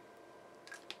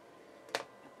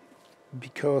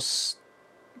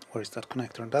where is that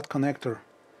connector? That connector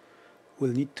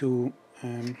will need to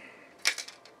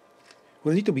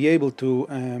be able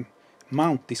to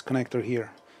mount this connector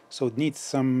here. So it needs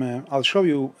some. I'll show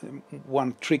you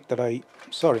one trick that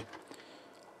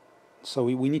So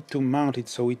we need to mount it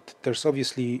so there's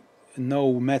obviously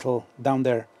no metal down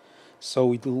there,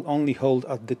 so it will only hold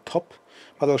at the top.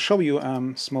 But I'll show you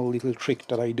a small little trick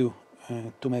that I do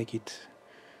to make it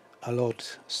a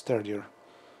lot sturdier,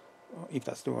 if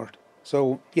that's the word.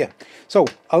 So yeah, so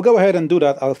I'll go ahead and do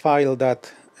that. I'll file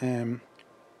that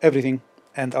everything,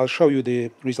 and I'll show you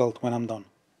the result when I'm done.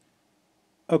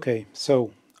 Okay,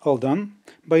 so all done.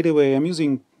 By the way, I'm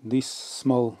using this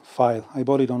small file. I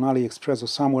bought it on AliExpress or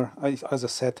somewhere. As I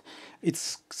said,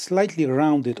 it's slightly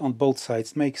rounded on both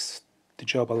sides, makes the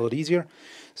job a lot easier.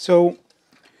 So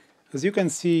as you can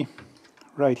see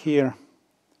right here,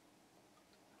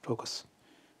 focus.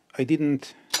 You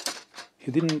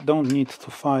don't need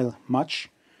to file much,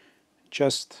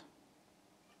 just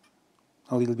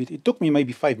a little bit. It took me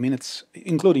maybe 5 minutes,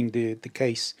 including the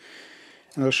case.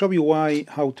 And I'll show you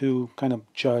how to kind of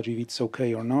judge if it's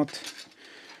okay or not.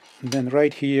 And then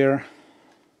right here,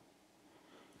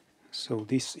 so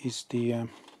this is the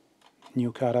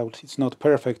new cutout. It's not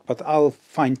perfect, but I'll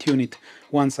fine-tune it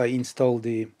once I install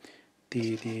the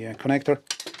connector.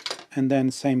 And then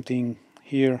same thing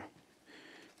here,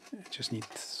 it just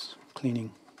needs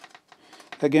cleaning.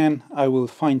 Again, I will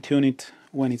fine-tune it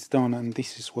when it's done, and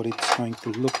this is what it's going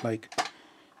to look like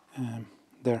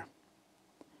there.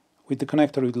 With the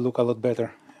connector it will look a lot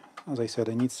better. As I said,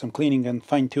 I need some cleaning and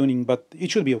fine-tuning, but it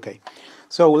should be okay.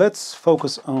 So let's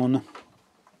focus on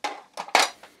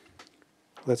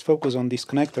this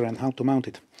connector and how to mount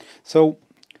it. So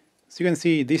as you can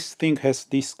see, this thing has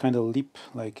this kind of lip,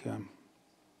 like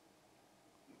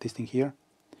this thing here.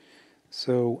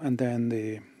 So, and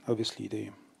then obviously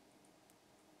it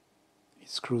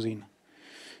screws in.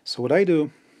 So what I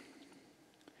do,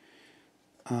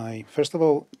 first of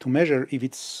all, to measure if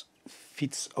it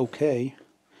fits okay,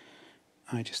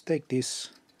 I just take this,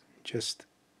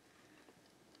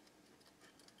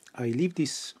 I leave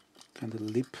this kind of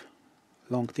lip,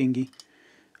 long thingy,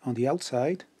 on the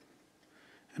outside,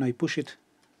 and I push it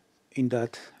in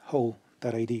that hole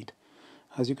that I did.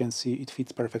 As you can see, it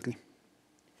fits perfectly.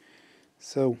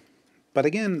 So, but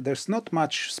again, there's not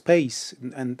much space,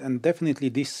 and definitely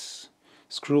this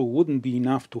screw wouldn't be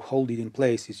enough to hold it in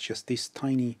place. It's just this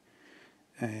tiny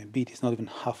bit. It's not even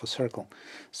half a circle.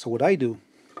 So what I do,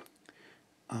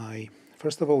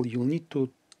 first of all, you'll need to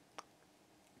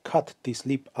cut this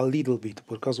lip a little bit,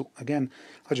 because again,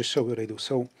 I'll just show you what I do.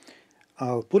 So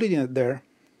I'll put it in there,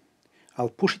 I'll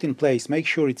push it in place, make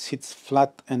sure it sits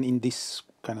flat and in this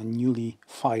kind of newly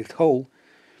filed hole.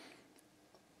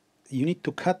 You need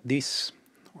to cut this,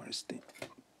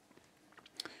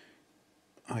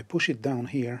 I push it down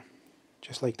here,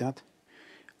 just like that.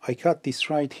 I cut this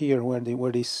right here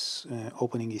where this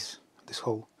opening is, this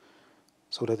hole,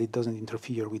 so that it doesn't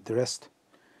interfere with the rest.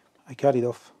 I cut it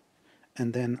off,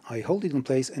 and then I hold it in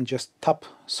place and just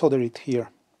solder it here,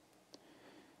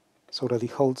 so that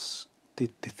it holds the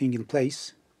thing in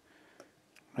place,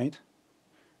 right?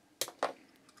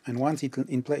 And once it's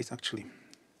in place, actually,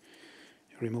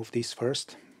 remove this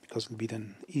first, because it'll be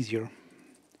then easier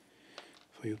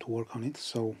for you to work on it.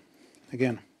 So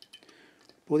again,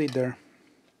 put it there,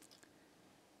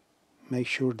 make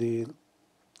sure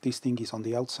this thing is on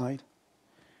the outside,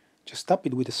 just tap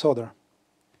it with the solder,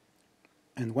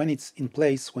 and when it's in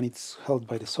place, when it's held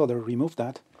by the solder, remove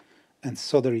that and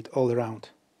solder it all around.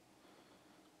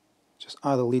 Just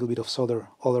add a little bit of solder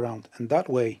all around, and that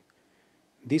way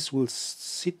this will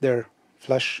sit there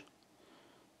flush,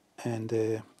 and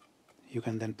you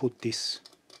can then put this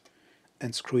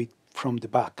and screw it from the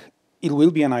back. It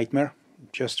will be a nightmare,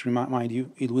 just remind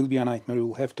you, it will be a nightmare. You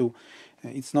will have to,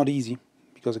 it's not easy,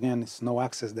 because again, it's no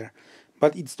access there,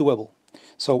 but it's doable.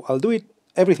 So I'll do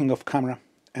everything off camera,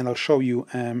 and I'll show you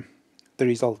the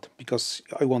result, because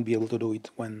I won't be able to do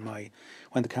it when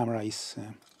the camera is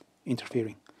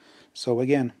interfering. So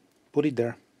again, put it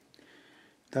there.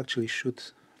 It actually should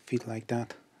fit like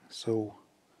that. So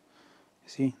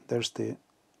see, there's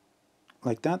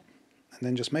like that, and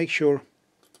then just make sure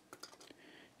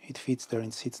it fits there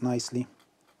and sits nicely.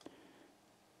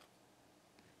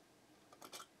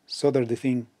 Solder the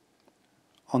thing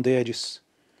on the edges,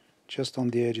 just on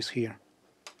the edges here,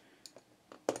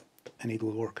 and it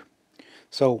will work.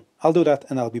 So I'll do that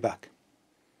and I'll be back.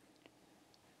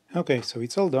 Okay, so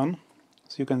it's all done,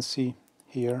 as you can see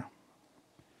here.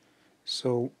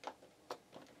 So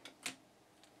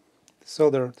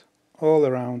soldered all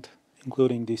around,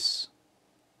 including this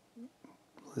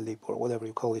lip or whatever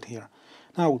you call it here.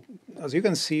 Now, as you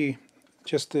can see,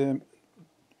 just an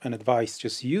advice,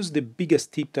 just use the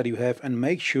biggest tip that you have and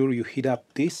make sure you heat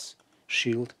up this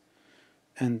shield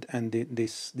and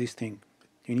this thing.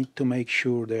 You need to make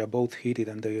sure they are both heated,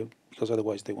 and because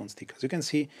otherwise they won't stick. As you can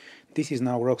see, this is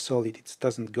now rock solid, it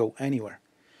doesn't go anywhere.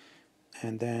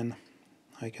 And then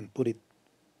I can put it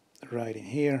right in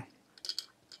here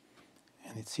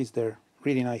and it sits there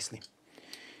really nicely.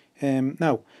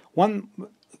 Now, one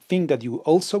thing that you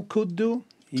also could do,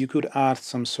 you could add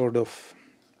some sort of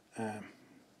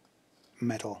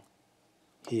metal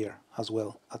here as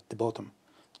well at the bottom,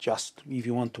 just if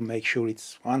you want to make sure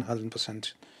it's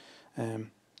 100%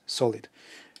 solid.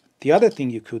 The other thing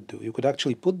you could do, you could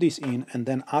actually put this in and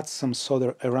then add some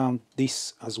solder around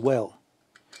this as well.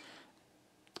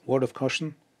 Word of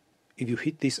caution, if you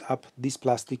heat this up, this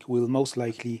plastic will most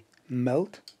likely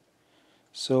melt.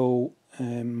 So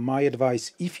my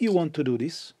advice, if you want to do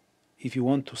this, if you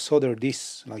want to solder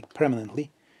this like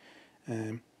permanently,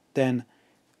 then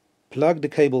plug the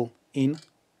cable in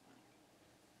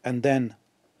and then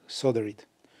solder it.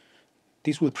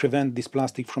 This will prevent this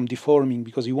plastic from deforming,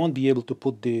 because you won't be able to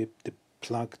put the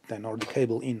plug then or the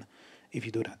cable in if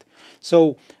you do that.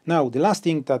 So now the last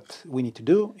thing that we need to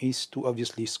do is to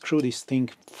obviously screw this thing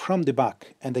from the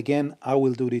back, and again I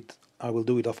will do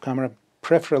it off camera.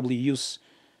 Preferably use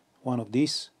one of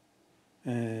these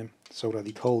so that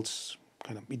it holds,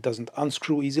 it doesn't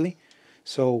unscrew easily.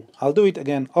 So I'll do it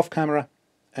again off camera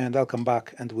and I'll come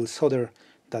back and we'll solder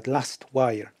that last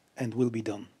wire and we'll be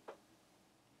done.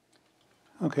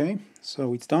 Okay,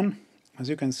 so it's done. As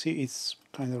you can see, it's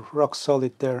kind of rock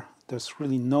solid there. There's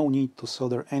really no need to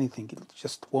solder anything. It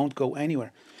just won't go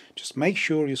anywhere. Just make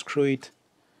sure you screw it.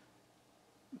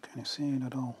 Can you see it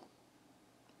at all?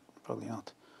 Probably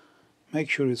not. Make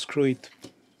sure you screw it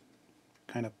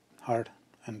kind of hard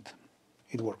and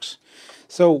it works.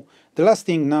 So the last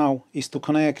thing now is to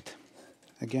connect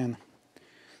again.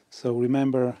 So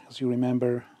remember, as you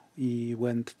remember,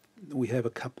 we have a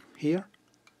cap here,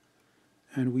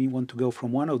 and we want to go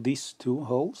from one of these two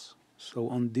holes. So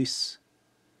on this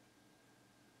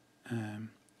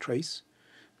trace,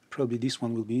 probably this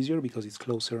one will be easier because it's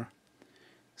closer.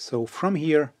 So from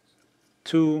here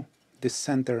to the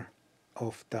center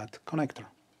of that connector,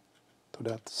 to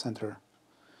that center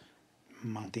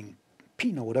mounting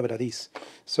pin or whatever that is.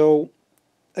 So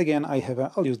again,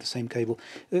 I'll use the same cable.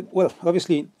 Well,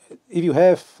 obviously, if you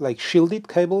have like shielded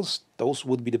cables, those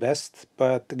would be the best.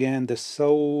 But again, there's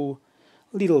so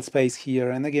little space here,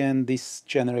 and again, this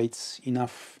generates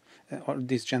enough, or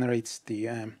this generates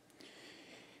the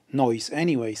noise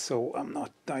anyway. So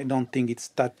I don't think it's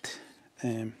that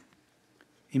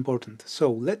important.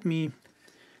 So let me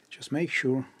just make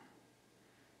sure.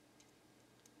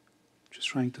 Just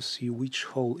trying to see which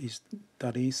hole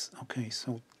that is. Okay,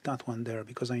 so that one there,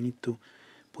 because I need to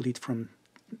put it from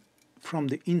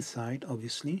the inside,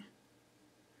 obviously.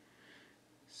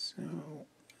 So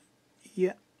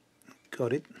yeah,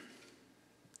 got it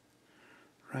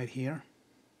right here.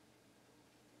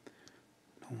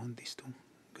 Don't want this to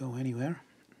go anywhere,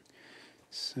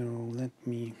 so let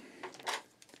me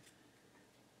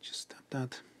just tap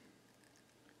that.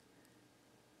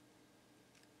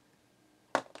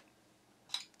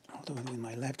 I'll do it with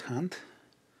my left hand,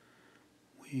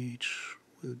 which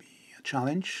will be a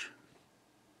challenge.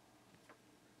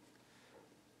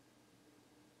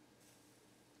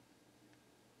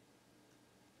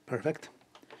 Perfect.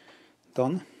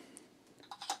 Done.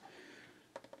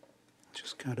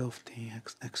 Just cut off the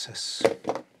excess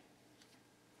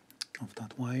of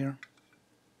that wire.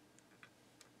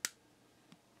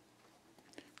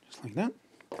 Just like that.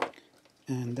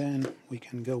 And then we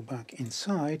can go back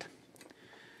inside.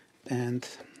 And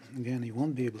again, you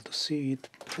won't be able to see it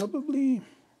probably.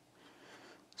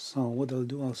 So what I'll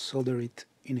do, I'll solder it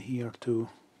in here to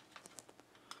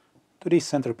this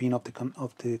center pin of the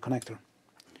connector.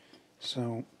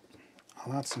 So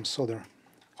I'll add some solder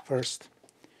first,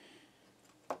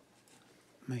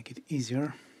 make it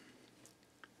easier,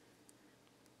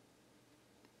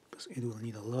 because it will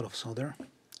need a lot of solder.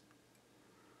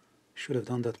 Should have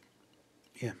done that.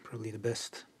 Yeah, probably the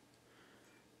best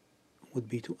would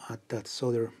be to add that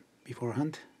solder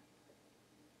beforehand,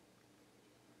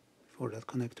 before that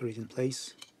connector is in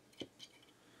place,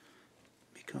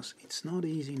 because it's not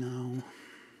easy now.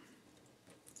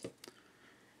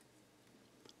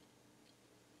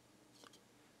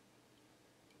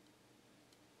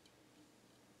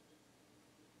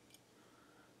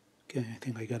 Okay, I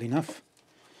think I got enough.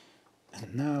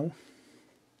 And now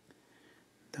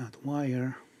that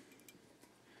wire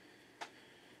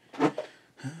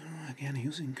Again,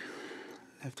 using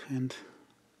left hand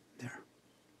there.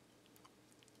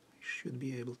 Should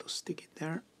be able to stick it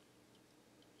there.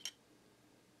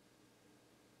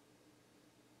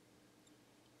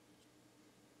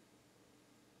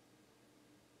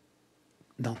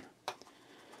 Done.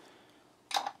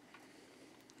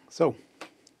 So,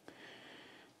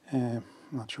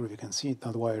 not sure if you can see it,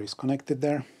 that wire is connected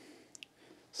there.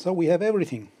 So we have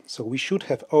everything. So we should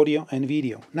have audio and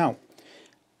video. Now,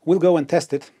 we'll go and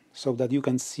test it so that you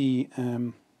can see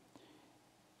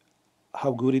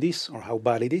how good it is or how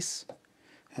bad it is.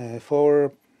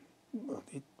 I'm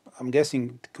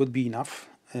guessing it could be enough,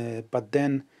 but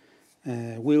then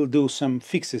we'll do some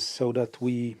fixes so that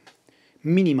we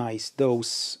minimize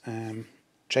those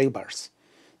jailbars.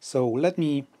 So let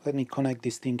me connect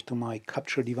this thing to my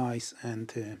capture device,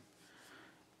 and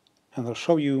I'll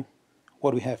show you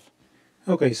what we have.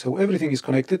 Okay, so everything is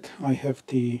connected. I have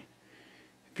the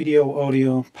video,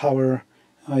 audio, power.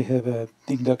 I have a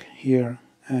DIC here.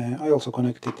 I also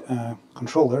connected a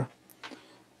controller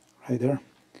right there.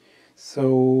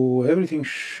 So everything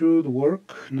should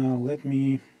work. Now let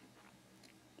me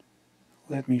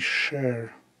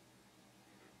share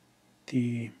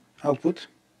the output,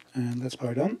 and let's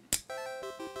power it on.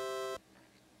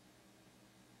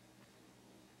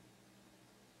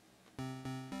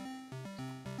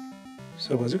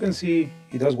 So as you can see,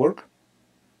 it does work,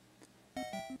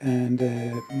 and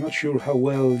I'm not sure how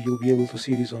well you'll be able to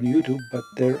see this on YouTube, but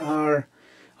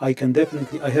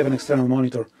I have an external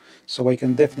monitor, so I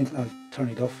can definitely, I'll turn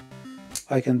it off,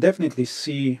 I can definitely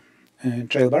see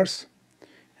jailbars,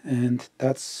 and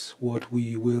that's what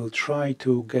we will try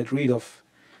to get rid of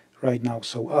right now.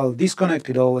 So I'll disconnect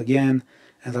it all again,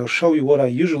 and I'll show you what I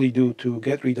usually do to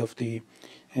get rid of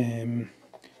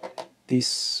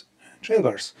these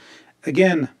jailbars.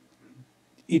 Again,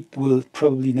 it will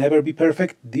probably never be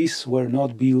perfect. These were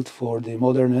not built for the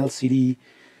modern LCD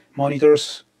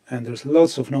monitors, and there's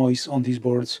lots of noise on these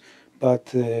boards,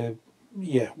 but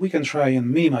yeah, we can try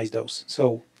and minimize those.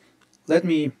 So let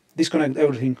me disconnect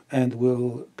everything, and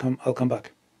I'll come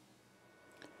back.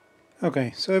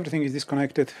 Okay, so everything is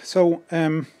disconnected. So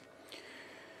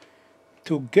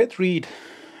to get rid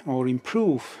or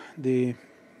improve the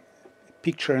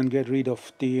picture and get rid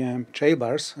of the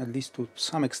jailbars, at least to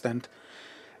some extent,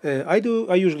 I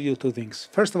usually do two things.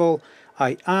 First of all,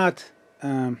 I add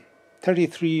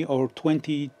 33 or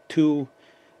 22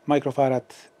 microfarad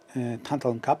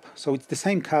tantalum cap. So it's the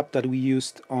same cap that we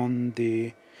used on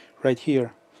the right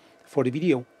here for the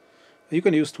video. You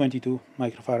can use 22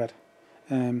 microfarad.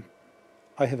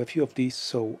 I have a few of these,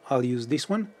 so I'll use this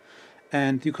one.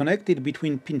 And you connect it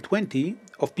between pin 20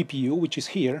 of PPU, which is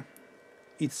here.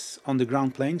 It's on the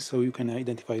ground plane, so you can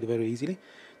identify it very easily,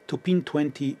 to pin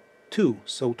 22.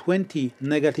 So 20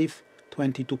 negative,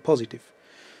 22 positive.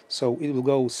 So it will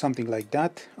go something like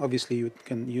that. Obviously, you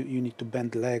need to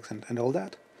bend the legs and all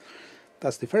that.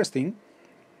 That's the first thing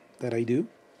that I do.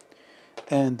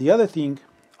 And the other thing,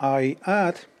 I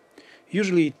add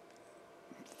usually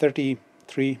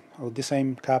 33 of the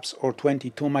same caps or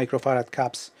 22 microfarad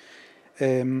caps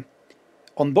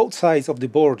on both sides of the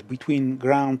board between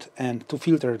ground and to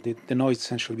filter the noise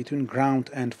essentially between ground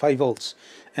and 5 volts.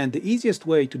 And the easiest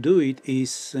way to do it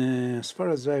is, as far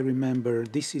as I remember,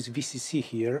 this is VCC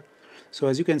here. So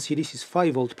as you can see, this is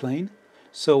 5 volt plane.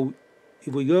 So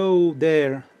if we go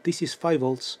there, this is 5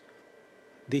 volts,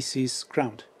 this is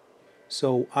ground.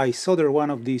 So I solder one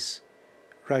of these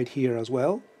right here as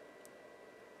well.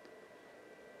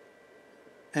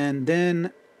 And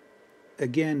then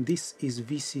again, this is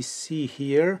VCC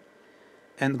here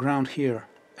and ground here,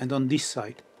 and on this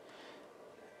side.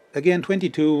 Again,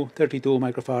 22, 32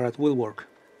 microfarad will work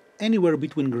anywhere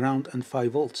between ground and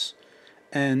 5 volts.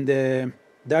 And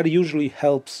that usually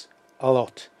helps a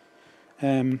lot.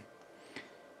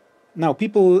 Now,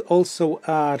 people also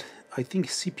add, I think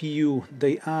CPU,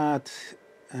 they add,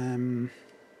 can't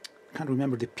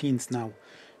remember the pins now,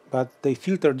 but they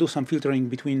do some filtering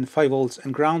between 5 volts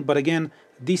and ground. But again,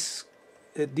 this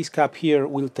cap here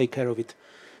will take care of it.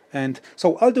 And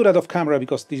so I'll do that off camera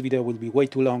because this video will be way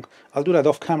too long. I'll do that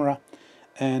off camera,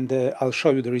 and I'll show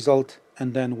you the result,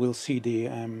 and then we'll see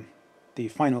the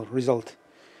final result.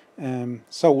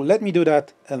 So let me do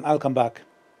that, and I'll come back.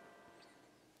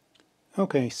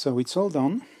 Okay, so it's all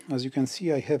done. As you can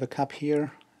see, I have a cap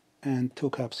here and 2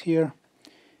 caps here.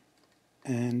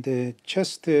 And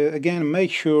just again, make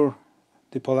sure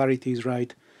the polarity is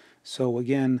right. So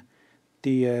again,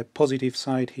 the positive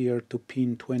side here to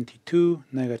pin 22,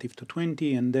 negative to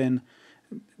 20, and then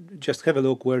just have a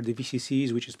look where the VCC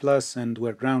is, which is plus, and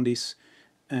where ground is,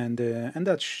 and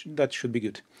that should be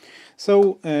good.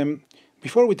 So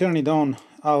Before we turn it on,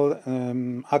 I'll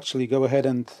actually go ahead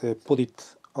and put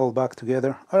it all back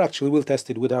together, or actually we'll test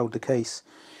it without the case.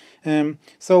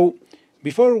 So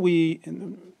before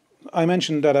I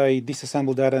mentioned that I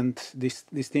disassembled that and this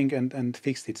thing and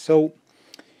fixed it. So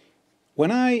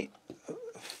when I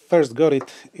first got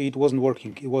it, it wasn't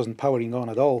working, it wasn't powering on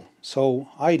at all. So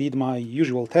I did my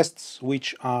usual tests,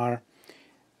 which are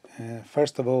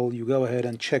first of all, you go ahead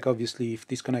and check obviously if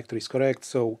this connector is correct.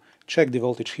 So check the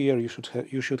voltage here.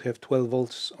 You should have 12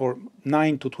 volts or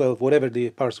 9 to 12, whatever the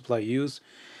power supply you use,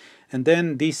 and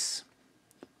then this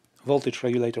voltage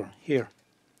regulator here,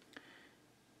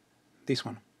 this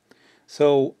one.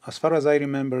 So as far as I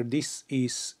remember, this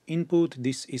is input,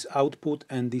 this is output,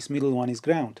 and this middle one is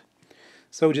ground.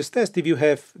 So just test if you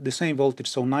have the same voltage,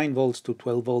 so 9 volts to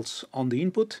 12 volts on the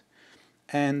input,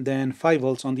 and then 5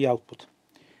 volts on the output.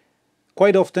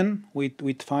 Quite often with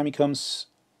Famicoms,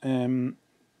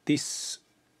 this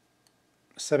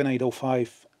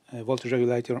 7805 voltage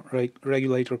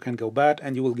regulator can go bad,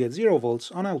 and you will get 0 volts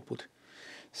on output.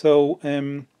 So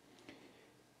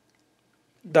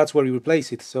that's where you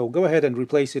replace it. So go ahead and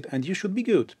replace it, and you should be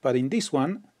good. But in this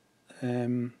one,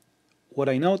 what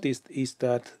I noticed is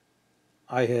that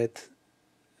I had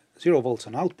 0 volts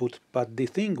on output, but the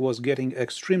thing was getting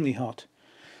extremely hot.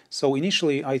 So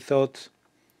initially I thought,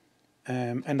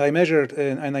 and then I measured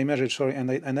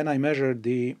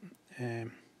the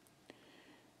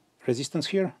resistance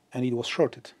here, and it was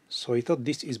shorted. So I thought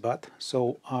this is bad,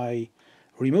 so I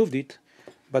removed it.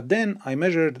 But then I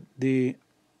measured the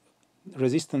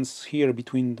resistance here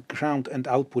between ground and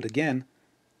output again,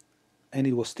 and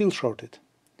it was still shorted.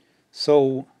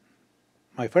 So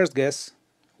my first guess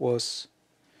was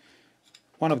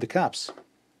one of the caps.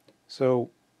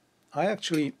 So I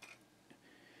actually,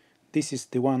 this is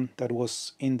the one that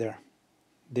was in there,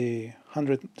 the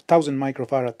 1,000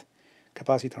 microfarad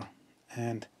capacitor,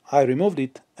 and I removed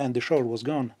it and the short was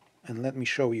gone. And let me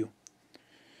show you.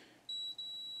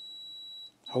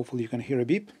 Hopefully you can hear a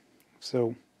beep.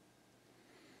 So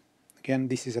again,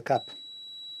 this is a cap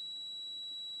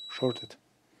shorted,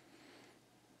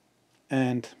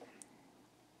 and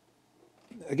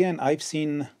again I've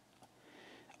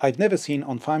never seen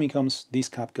on Famicoms this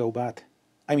cap go bad.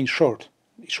 I mean shorted.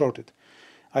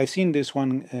 I've seen this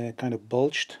one kind of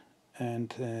bulged,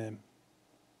 and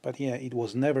but yeah, it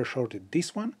was never shorted.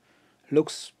 This one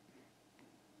looks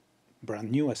brand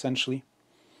new essentially,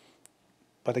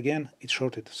 but again it's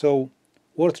shorted. So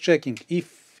worth checking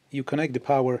if you connect the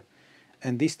power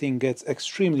and this thing gets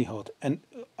extremely hot, and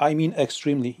I mean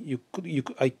extremely.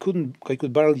 I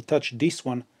could barely touch this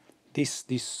one,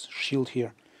 this shield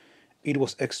here. It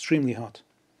was extremely hot.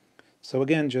 So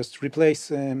again, just replace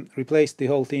the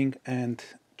whole thing and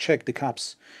check the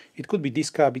caps. It could be this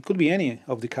cap, it could be any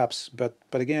of the caps, but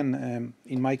again,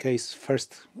 in my case,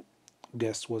 first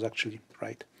guess was actually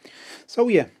right. So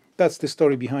yeah, that's the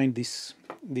story behind this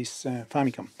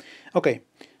Famicom. Okay,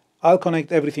 I'll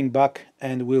connect everything back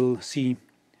and we'll see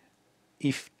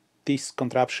if this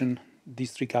contraption,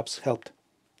 these 3 caps, helped.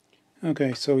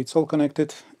 Okay, so it's all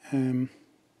connected, again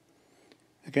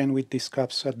with these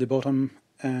caps at the bottom,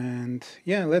 and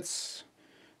yeah, let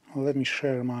me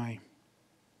share my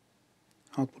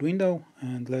output window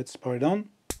and let's power it on.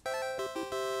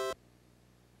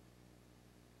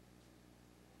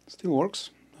 Still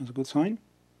works, that's a good sign.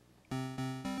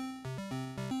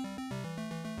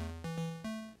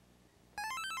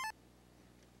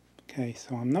 Okay,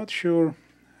 so I'm not sure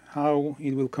how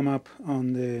it will come up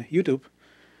on the YouTube,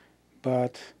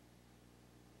 but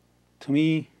to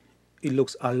me it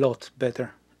looks a lot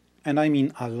better, and I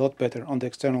mean a lot better on the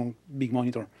external big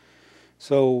monitor.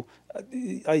 So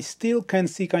I still can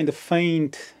see kind of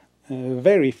faint,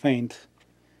 very faint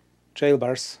trail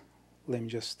bars. Let me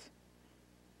just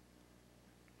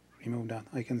remove that.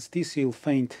 I can still see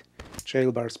faint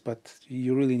trail bars, but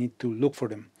you really need to look for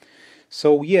them.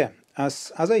 So yeah,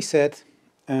 as I said,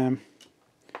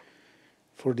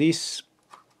 for this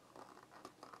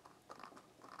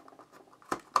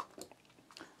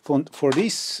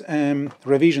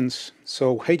revisions,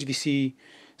 so HVC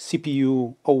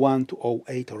CPU 01 to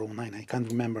 08 or 09, I can't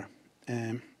remember.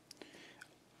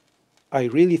 I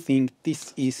really think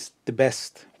this is the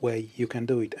best way you can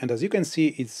do it, and as you can see,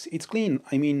 it's clean.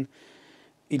 I mean,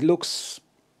 it looks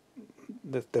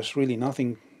that there's really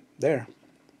nothing there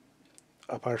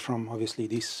apart from obviously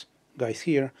these guys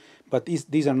here, but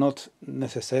these are not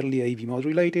necessarily AV mode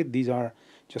related. These are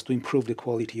just to improve the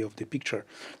quality of the picture.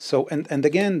 So and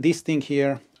again, this thing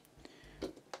here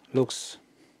looks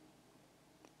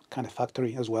kind of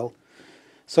factory as well.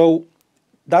 So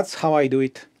that's how I do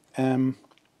it.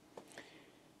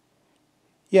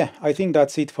 Yeah, I think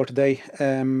that's it for today.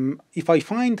 If I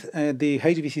find the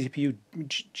HVC CPU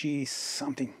G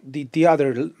something,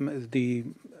 the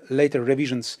later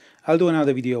revisions, I'll do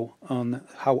another video on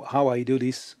how I do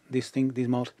this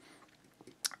mod.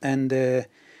 And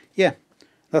yeah,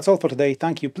 that's all for today.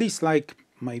 Thank you. Please like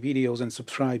my videos and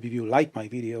subscribe if you like my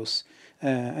videos,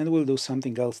 and we'll do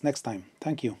something else next time.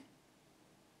 Thank you.